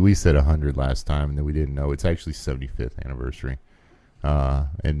was we said 100 last time, and then we didn't know it's actually 75th anniversary.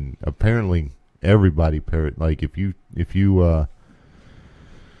 And apparently everybody like if you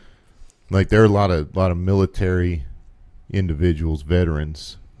like there are a lot of military individuals,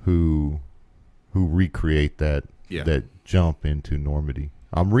 veterans who recreate that jump into Normandy.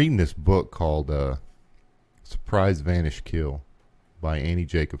 I'm reading this book called Surprise, Vanish, Kill by Annie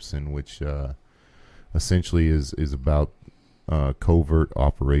Jacobson, which essentially is about covert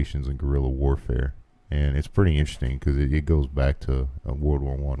operations and guerrilla warfare, and it's pretty interesting because it goes back to World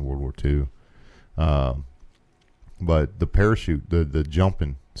War I, World War II. But the parachute, the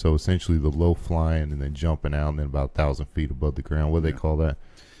jumping, so essentially the low flying and then jumping out and then about 1,000 feet above the ground. What do they call that?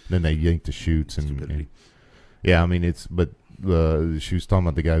 Then they yank the chutes and yeah, I mean she was talking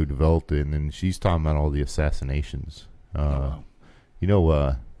about the guy who developed it, and then she's talking about all the assassinations. Wow. You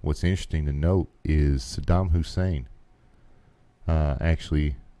know what's interesting to note is Saddam Hussein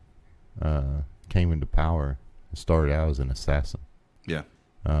actually came into power and started out as an assassin. Yeah.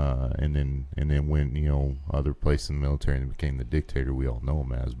 And then went, other places in the military and became the dictator we all know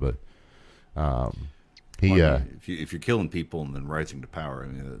him as. But if you're killing people and then rising to power, I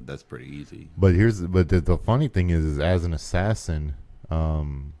mean that's pretty easy. But the funny thing is as an assassin,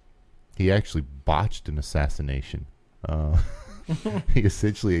 he actually botched an assassination. He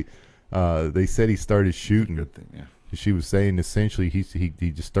essentially, they said he started shooting. Good thing, yeah. She was saying essentially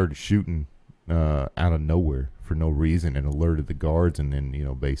he just started shooting out of nowhere for no reason and alerted the guards, and then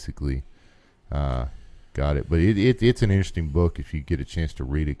basically got it. But it's an interesting book if you get a chance to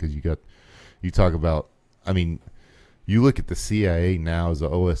read it, because you talk about, I mean, you look at the CIA now as the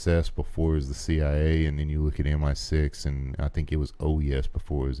OSS before it was the CIA, and then you look at MI6, and I think it was OES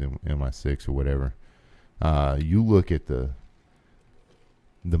before it was MI6 or whatever. You look at the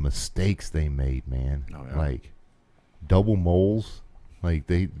mistakes they made, man. Oh, yeah. Like double moles, like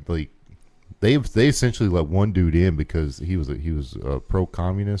they essentially let one dude in because he was a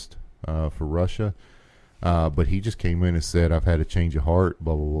pro-communist for Russia, but he just came in and said, "I've had a change of heart,"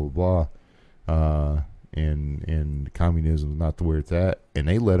 blah blah blah blah, and communism is not to where it's at, and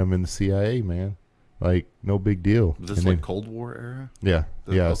they let him in the CIA, man. Like no big deal. Was this and Cold War era? Yeah,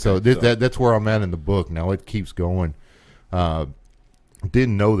 yeah. Okay, So that's where I'm at in the book. Now it keeps going.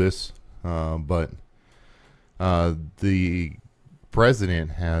 Didn't know this, but the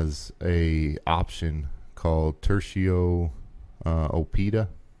president has a option called tertio opida,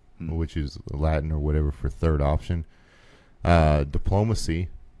 which is Latin or whatever for third option. Diplomacy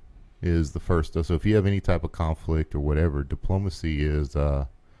is the first. So if you have any type of conflict or whatever, diplomacy is the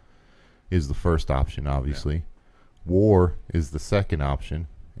first option, obviously. Yeah. War is the second option,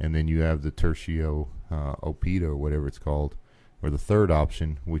 and then you have the tertio opida or whatever it's called, or the third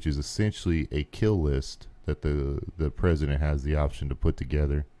option, which is essentially a kill list that the president has the option to put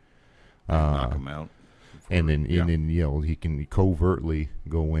together. Knock them out. And then he can covertly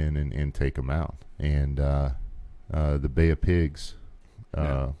go in and take them out. And the Bay of Pigs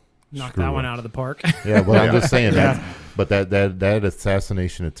knock that one out of the park. Yeah, but I'm just saying that. But that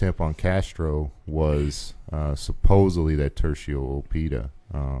assassination attempt on Castro was supposedly that tertio opida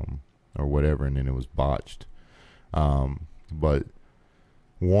or whatever, and then it was botched. But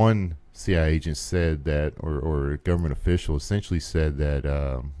one CIA agent said that, or a government official essentially said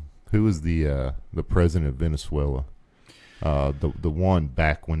that, who was the president of Venezuela? The one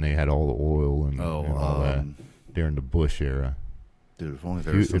back when they had all the oil and all that during the Bush era. Dude, if only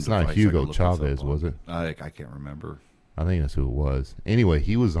there was some it's not device Hugo I could Chavez, was it? I can't remember. I think that's who it was. Anyway,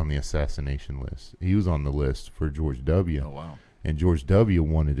 he was on the assassination list. He was on the list for George W. Oh, wow. And George W.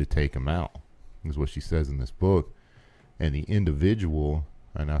 wanted to take him out, is what she says in this book. And the individual,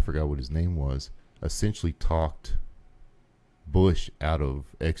 and I forgot what his name was, essentially talked Bush out of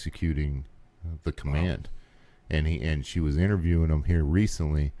executing the command. Wow. And she was interviewing him here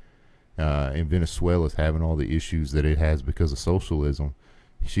recently. And Venezuela's having all the issues that it has because of socialism.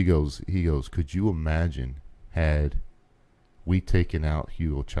 He goes, could you imagine had we taken out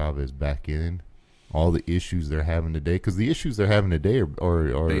Hugo Chavez back in, all the issues they're having today? Because the issues they're having today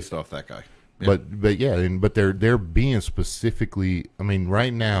are based off that guy. But yeah, but they're being specifically. I mean,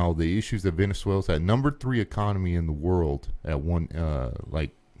 right now the issues that Venezuela's had, number 3 economy in the world at one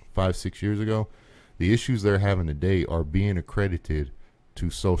like 5-6 years ago, the issues they're having today are being accredited to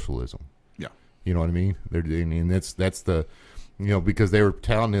socialism. Yeah. You know what I mean? And that's the, because they were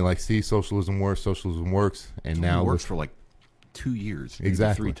touting it like, see, socialism works, and now it works for like 2 years, maybe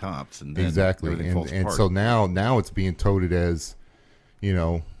exactly 3 tops, and then exactly, everything falls and apart. so now it's being touted as,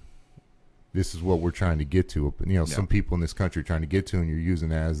 this is what we're trying to get to. Some people in this country are trying to get to, and you're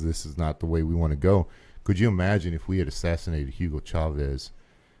using it as this is not the way we want to go. Could you imagine if we had assassinated Hugo Chavez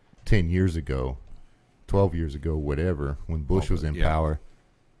 10 years ago, 12 years ago, whatever, when Bush was in power,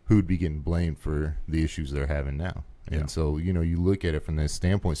 who'd be getting blamed for the issues they're having now? And so, you look at it from that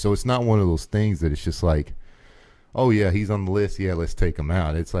standpoint. So it's not one of those things that it's just like, oh, yeah, he's on the list. Yeah, let's take him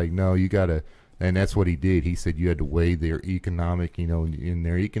out. It's like, no, you got to. And that's what he did. He said you had to weigh their economic, in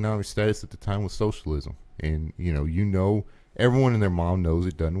their economic status at the time was socialism. And, everyone and their mom knows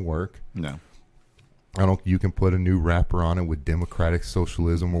it doesn't work. No. You can put a new wrapper on it with democratic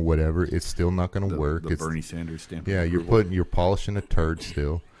socialism or whatever. It's still not going to work. The Bernie Sanders stamp. Yeah, you're polishing a turd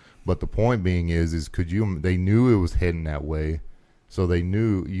still. But the point being is they knew it was heading that way. So they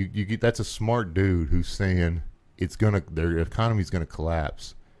knew that's a smart dude who's saying their economy's going to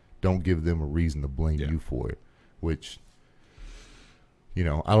collapse. Don't give them a reason to blame you for it, which, I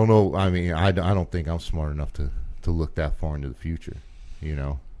don't know. I mean, I don't think I'm smart enough to look that far into the future,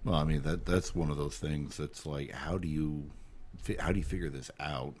 Well, I mean, that's one of those things that's like, how do you figure this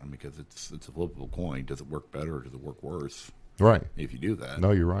out? I mean, because it's a flippable coin. Does it work better or does it work worse? Right. If you do that.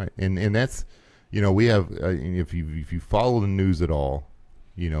 No, you're right. And that's, we have, if you follow the news at all,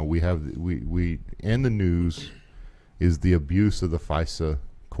 we have, we in the news is the abuse of the FISA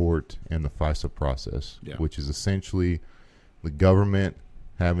court and the FISA process, which is essentially the government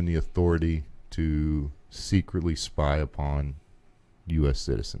having the authority to secretly spy upon U.S.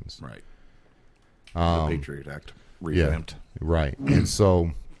 citizens. Right. The Patriot Act revamped. Yeah, right. And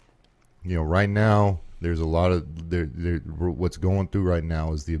so, right now there's a lot of what's going through right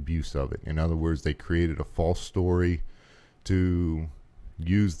now is the abuse of it. In other words, they created a false story to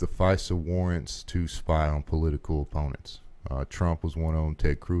use the FISA warrants to spy on political opponents. Trump was one of them.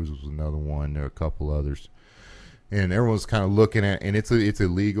 Ted Cruz was another one. There are a couple others, and everyone's kind of looking at. And it's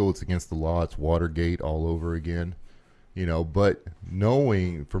illegal. It's against the law. It's Watergate all over again, But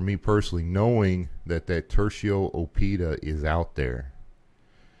for me personally, knowing that Tertio Opida is out there,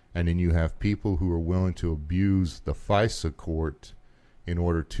 and then you have people who are willing to abuse the FISA court in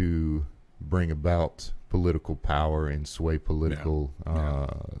order to bring about political power and sway political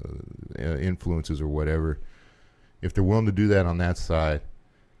influences or whatever. If they're willing to do that on that side,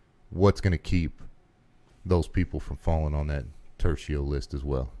 what's going to keep those people from falling on that Tertio list as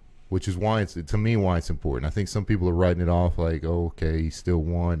well? Which is why it's important. I think some people are writing it off like, oh, okay, he still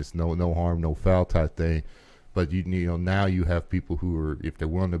won. It's no harm, no foul type thing. But now you have people who are, if they're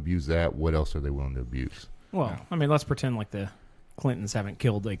willing to abuse that, what else are they willing to abuse? Well, I mean, let's pretend like the Clintons haven't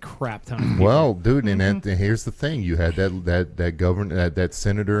killed a crap ton of people. Well, dude, and here's the thing: you had that governor, that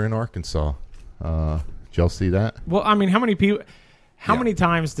senator in Arkansas. Did y'all see that? Well, I mean, how many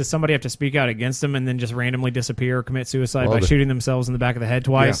times does somebody have to speak out against them and then just randomly disappear or commit suicide by shooting themselves in the back of the head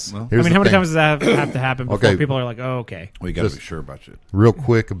twice? Yeah, well, I mean, how many times does that have to happen before people are like, oh, okay. Well, you got to be sure about it. Real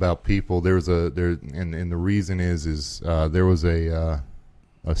quick about people, and the reason is there was a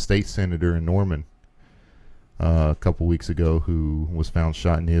state senator in Norman a couple weeks ago who was found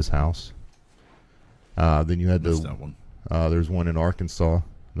shot in his house. Then you had that one. There's one in Arkansas.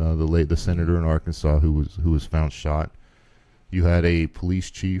 The senator in Arkansas who was found shot. You had a police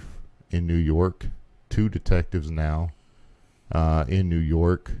chief in New York, 2 detectives now in New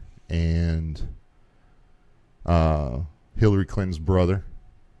York, and Hillary Clinton's brother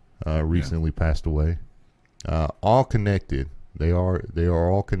recently passed away. All connected. They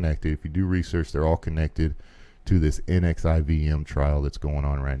are all connected. If you do research, they're all connected to this NXIVM trial that's going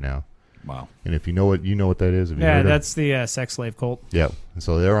on right now. Wow. And if you know what that is. Yeah, that's the sex slave cult. Yeah. And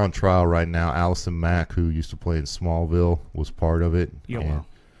so they're on trial right now. Allison Mack, who used to play in Smallville, was part of it. Yeah. And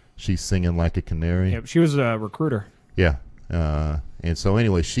she's singing like a canary. Yeah, she was a recruiter. Yeah. And so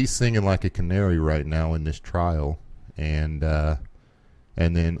anyway, she's singing like a canary right now in this trial. And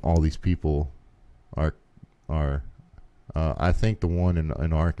then all these people are I think the one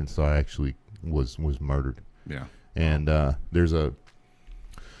in Arkansas actually was murdered. Yeah. And there's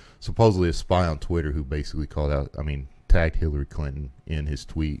supposedly a spy on Twitter who basically tagged Hillary Clinton in his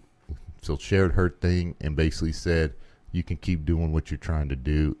tweet. So shared her thing and basically said, you can keep doing what you're trying to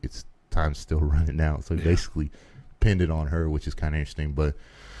do. It's time's still running out. So he basically pinned it on her, which is kind of interesting. But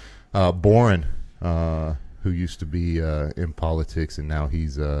Boren, who used to be in politics, and now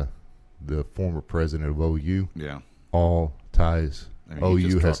he's the former president of OU. Yeah. All ties. I mean, he OU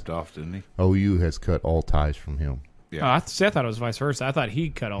just has dropped off, didn't he? OU has cut all ties from him. Yeah. Oh, I thought it was vice versa. I thought he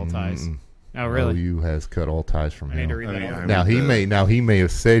cut all ties. Oh, really? OU has cut all ties from I need to him. read that. I mean, article. Now he may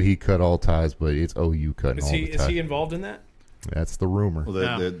have said he cut all ties, but it's OU cutting Is all he the ties. involved in that? That's the rumor.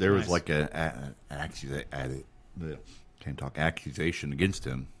 Well, No, there was nice. like can't talk accusation against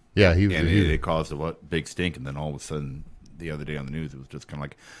him, Yeah, he was. and he- it caused a big stink. And then all of a sudden, the other day on the news, it was just kind of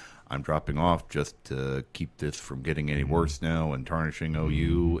like, I'm dropping off just to keep this from getting any worse now and tarnishing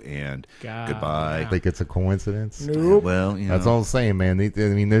OU and God, goodbye. I think it's a coincidence. Nope. Well, you know, That's all I'm saying, man. I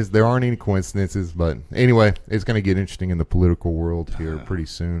mean, there aren't any coincidences, but anyway, it's going to get interesting in the political world here pretty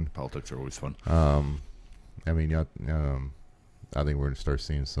soon. politics are always fun. I mean, I think we're going to start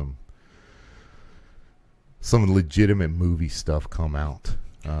seeing some legitimate movie stuff come out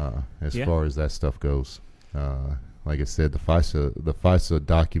as Yeah. far as that stuff goes. Like I said, the FISA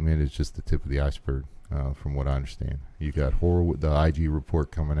document is just the tip of the iceberg, from what I understand. You got Horowitz, the IG report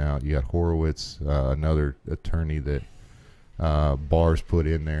coming out. You got Horowitz, another attorney that Barr's put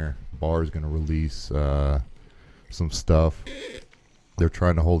in there. Barr's going to release some stuff. They're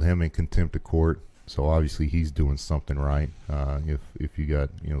trying to hold him in contempt of court. So obviously he's doing something right. If you got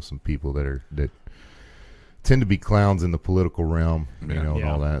some people that tend to be clowns in the political realm, Yeah. and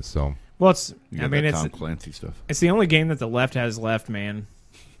Yeah. all that. So Well, it's. You I got mean, that it's Tom Clancy stuff. it's the only game that the left has left, man.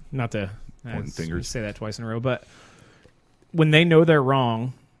 Not to Pointing fingers. say that twice in a row, but when they know they're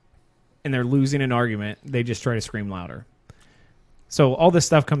wrong and they're losing an argument, they just try to scream louder. So all this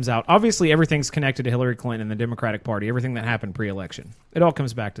stuff comes out. Obviously, everything's connected to Hillary Clinton and the Democratic Party. Everything that happened pre-election, it all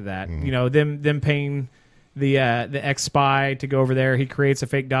comes back to that. Them paying the ex-spy to go over there. He creates a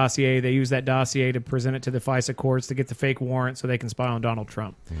fake dossier. They use that dossier to present it to the FISA courts to get the fake warrant so they can spy on Donald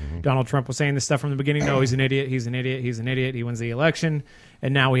Trump. Donald Trump was saying this stuff from the beginning. No, he's an idiot. He's an idiot. He's an idiot. He wins the election,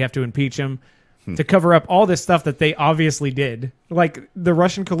 and now we have to impeach him to cover up all this stuff that they obviously did. Like the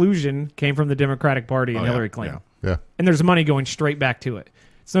Russian collusion came from the Democratic Party and Oh, yeah. Hillary Clinton. yeah, And there's money going straight back to it.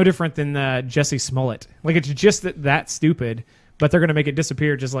 It's no different than Jesse Smollett. Like it's just that stupid, but they're going to make it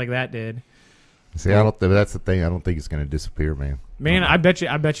disappear just like that did. see, I don't. That's the thing. I don't think it's going to disappear, man. Man, I bet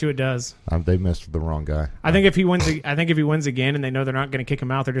you it does. They messed with the wrong guy. I think if he wins, again, and they know they're not going to kick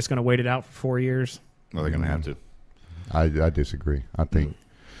him out, they're just going to wait it out for 4 years. Well, they're going to have to. I disagree. I think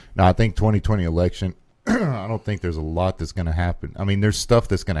 2020 election. I don't think there's a lot that's going to happen. I mean, there's stuff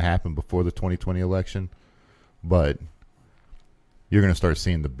that's going to happen before the 2020 election, but you're going to start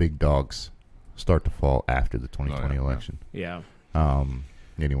seeing the big dogs start to fall after the 2020 yeah. election. Yeah.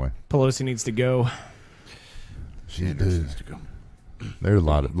 Anyway, Pelosi needs to go. Sanders needs to go. there's a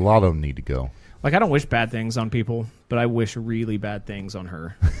lot of them need to go. Like I don't wish bad things on people, but I wish really bad things on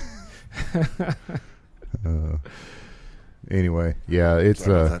her. Anyway, yeah, it's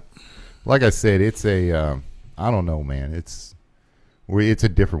Sorry about that. like I said, it's a I don't know, man. It's a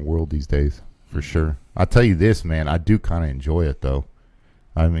different world these days for sure. I'll tell you this, man. I do kind of enjoy it though.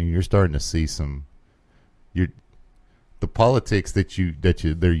 I mean, you're starting to see the politics that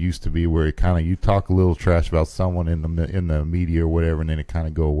there used to be, where it kind of you talk a little trash about someone in the media or whatever, and then it kind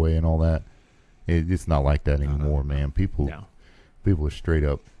of go away and all that. It's not like that anymore, man. People are straight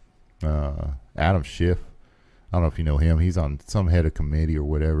up. Adam Schiff, I don't know if you know him. He's on some head of committee or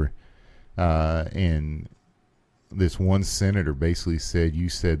whatever, and this one senator basically said, "You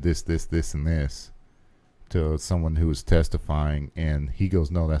said this, this, this, and this." To someone who was testifying, and he goes,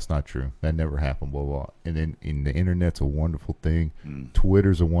 "No, that's not true. That never happened." Blah blah. And then, the internet's a wonderful thing.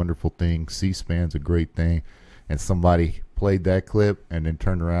 Twitter's a wonderful thing. C-SPAN's a great thing. And somebody played that clip, and then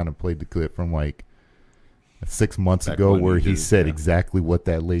turned around and played the clip from like 6 months Back ago, when where you he do, said yeah. exactly what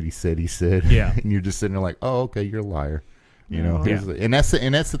that lady said he said. Yeah. And you're just sitting there like, "Oh, okay, you're a liar." You know. Yeah. And that's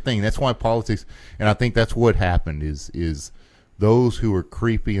the thing. That's why politics. And I think that's what happened is those who are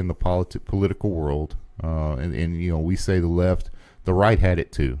creepy in the political world. And we say the left, the right had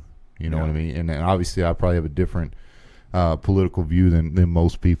it too. You know what I mean? And obviously, I probably have a different political view than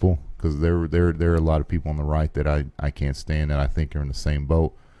most people, because there are a lot of people on the right that I can't stand, and I think are in the same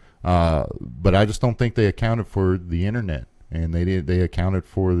boat. But I just don't think they accounted for the internet, and they accounted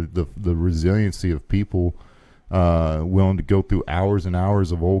for the resiliency of people willing to go through hours and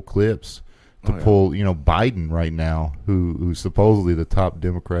hours of old clips to pull, Biden right now, who's supposedly the top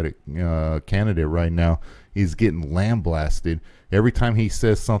Democratic candidate right now, is getting lambasted every time he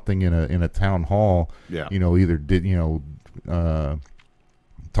says something in a town hall. Yeah. Either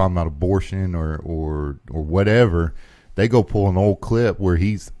talking about abortion or whatever. They go pull an old clip where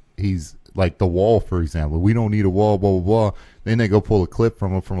he's like the wall, for example. We don't need a wall, blah, blah, blah. Then they go pull a clip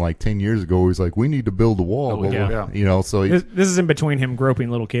from him from like 10 years ago where he's like, we need to build a wall, blah, yeah. blah. You know, so This is in between him groping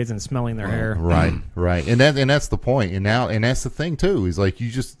little kids and smelling their hair. Right. And that's the point. And that's the thing too, is like, you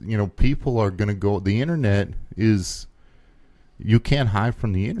just, you know, people are going to go, the internet is, you can't hide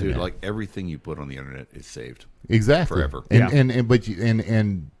from the internet. Dude, like everything you put on the internet is saved. Exactly. Forever.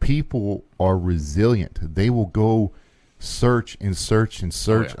 And people are resilient. They will go search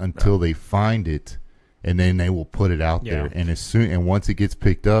until they find it, and then they will put it out there. And once it gets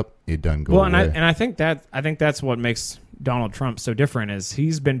picked up, it doesn't go away. And I think that's what makes Donald Trump so different, is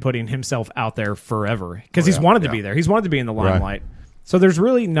he's been putting himself out there forever because he's wanted to be there. He's wanted to be in the limelight. So there's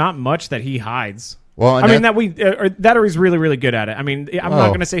really not much that he hides. Well, I mean or he's really, really good at it. I mean, I'm not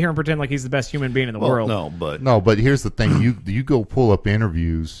going to sit here and pretend like he's the best human being in the world. No, but here's the thing: you go pull up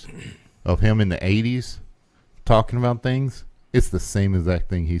interviews of him in the '80s talking about things. It's the same exact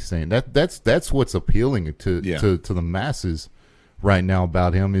thing he's saying. That's what's appealing to the masses right now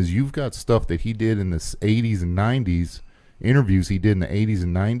about him, is you've got stuff that he did in the '80s and '90s, interviews he did in the '80s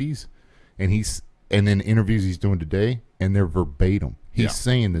and '90s, and then interviews he's doing today, and they're verbatim. He's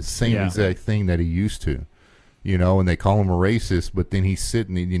saying the same exact thing that he used to, you know, and they call him a racist, but then he's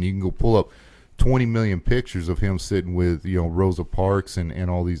sitting, and you can go pull up 20 million pictures of him sitting with, you know, Rosa Parks and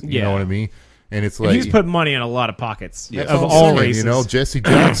all these, you know what I mean? And it's like, he's put money in a lot of pockets of all all races. You know, Jesse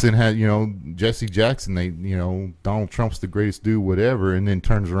Jackson Donald Trump's the greatest dude, whatever, and then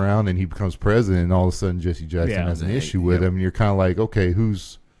turns around and he becomes president, and all of a sudden Jesse Jackson has an issue with him, and you're kind of like, okay,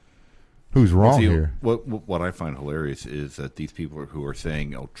 who's wrong here? What I find hilarious is that these people who are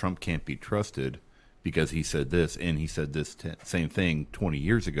saying, "Oh, Trump can't be trusted because he said this and he said this same thing 20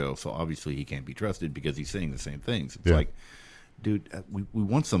 years ago, so obviously he can't be trusted because he's saying the same things." It's like, dude, we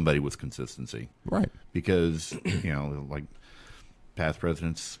want somebody with consistency, right? Because you know, like past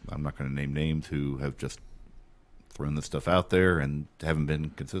presidents, I'm not going to name names, who have just thrown this stuff out there and haven't been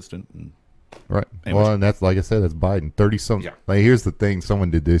consistent. And right. Anyways. Well, and that's, like I said, that's Biden. 30-something. Yeah. Like, here's the thing. Someone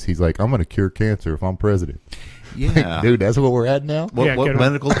did this. He's like, I'm going to cure cancer if I'm president. Yeah. Like, dude, that's what we're at now? What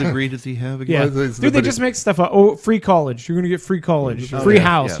medical degree does he have again? Yeah. Dude, they just make stuff up. Oh, free college. You're going to get free college. Free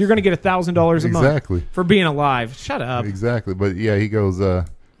house. Yes. You're going to get $1,000 a month for being alive. Shut up. Exactly. But, yeah, he goes, I'm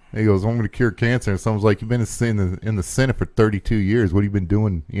going to cure cancer. And someone's like, you've been in the Senate for 32 years. What have you been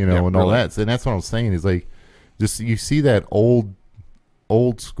doing, you know, and all that. And that's what I'm saying is, like, just you see that old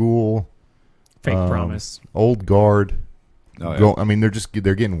school fake promise, old guard. I mean,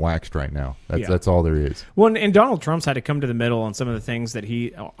 they're getting waxed right now. That's all there is. Well, and Donald Trump's had to come to the middle on some of the things that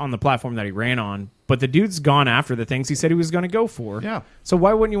on the platform that he ran on. But the dude's gone after the things he said he was going to go for. Yeah. So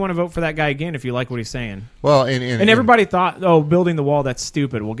why wouldn't you want to vote for that guy again if you like what he's saying? Well, and everybody thought, oh, building the wall, that's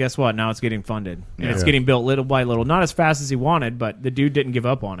stupid. Well, guess what? Now it's getting funded, and it's getting built little by little. Not as fast as he wanted, but the dude didn't give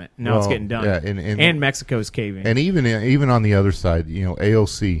up on it. Now it's getting done. Yeah, and Mexico's caving. And even on the other side, you know,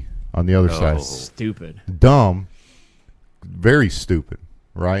 AOC on the other side, stupid, dumb. Very stupid,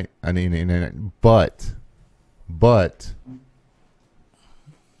 right? I mean, but,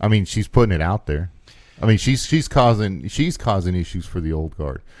 I mean, she's putting it out there. I mean, she's causing issues for the old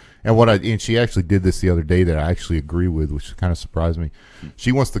guard, and she actually did this the other day that I actually agree with, which kind of surprised me.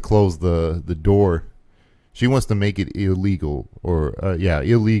 She wants to close the door. She wants to make it illegal,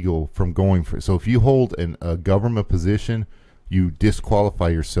 illegal from going for. So if you hold a government position, you disqualify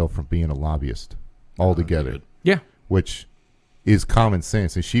yourself from being a lobbyist altogether. Yeah. Which is common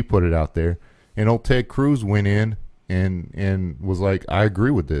sense, and she put it out there. And old Ted Cruz went in and was like, "I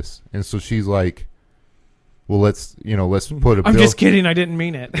agree with this." And so she's like, "Well, let's put a." I'm just kidding. I didn't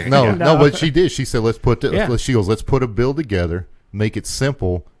mean it. No, but she did. She said, "Let's put let's put a bill together, make it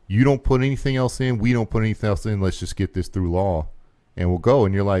simple. You don't put anything else in. We don't put anything else in. Let's just get this through law, and we'll go."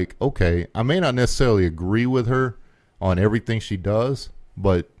 And you're like, "Okay, I may not necessarily agree with her on everything she does,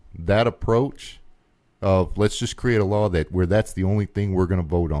 but that approach." Of let's just create a law where that's the only thing we're going to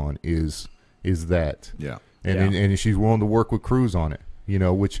vote on is that. Yeah. And she's willing to work with Cruz on it, you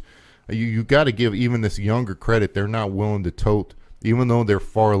know, which you got to give even this younger credit. They're not willing to tote, even though they're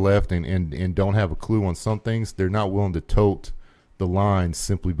far left and don't have a clue on some things, they're not willing to tote the line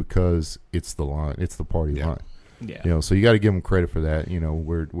simply because it's the line. It's the party line. Yeah. You know, so you got to give them credit for that, you know,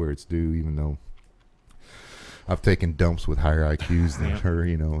 where it's due, even though I've taken dumps with higher IQs than her,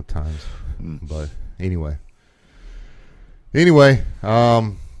 you know, at times. But Anyway,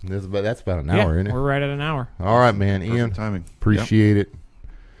 that's about an hour, isn't it? We're right at an hour. All right, man. Perfect Ian, timing. Appreciate it.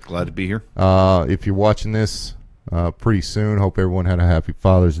 Glad to be here. If you're watching this pretty soon, hope everyone had a happy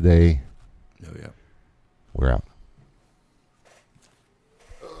Father's Day. Oh, yeah. We're out.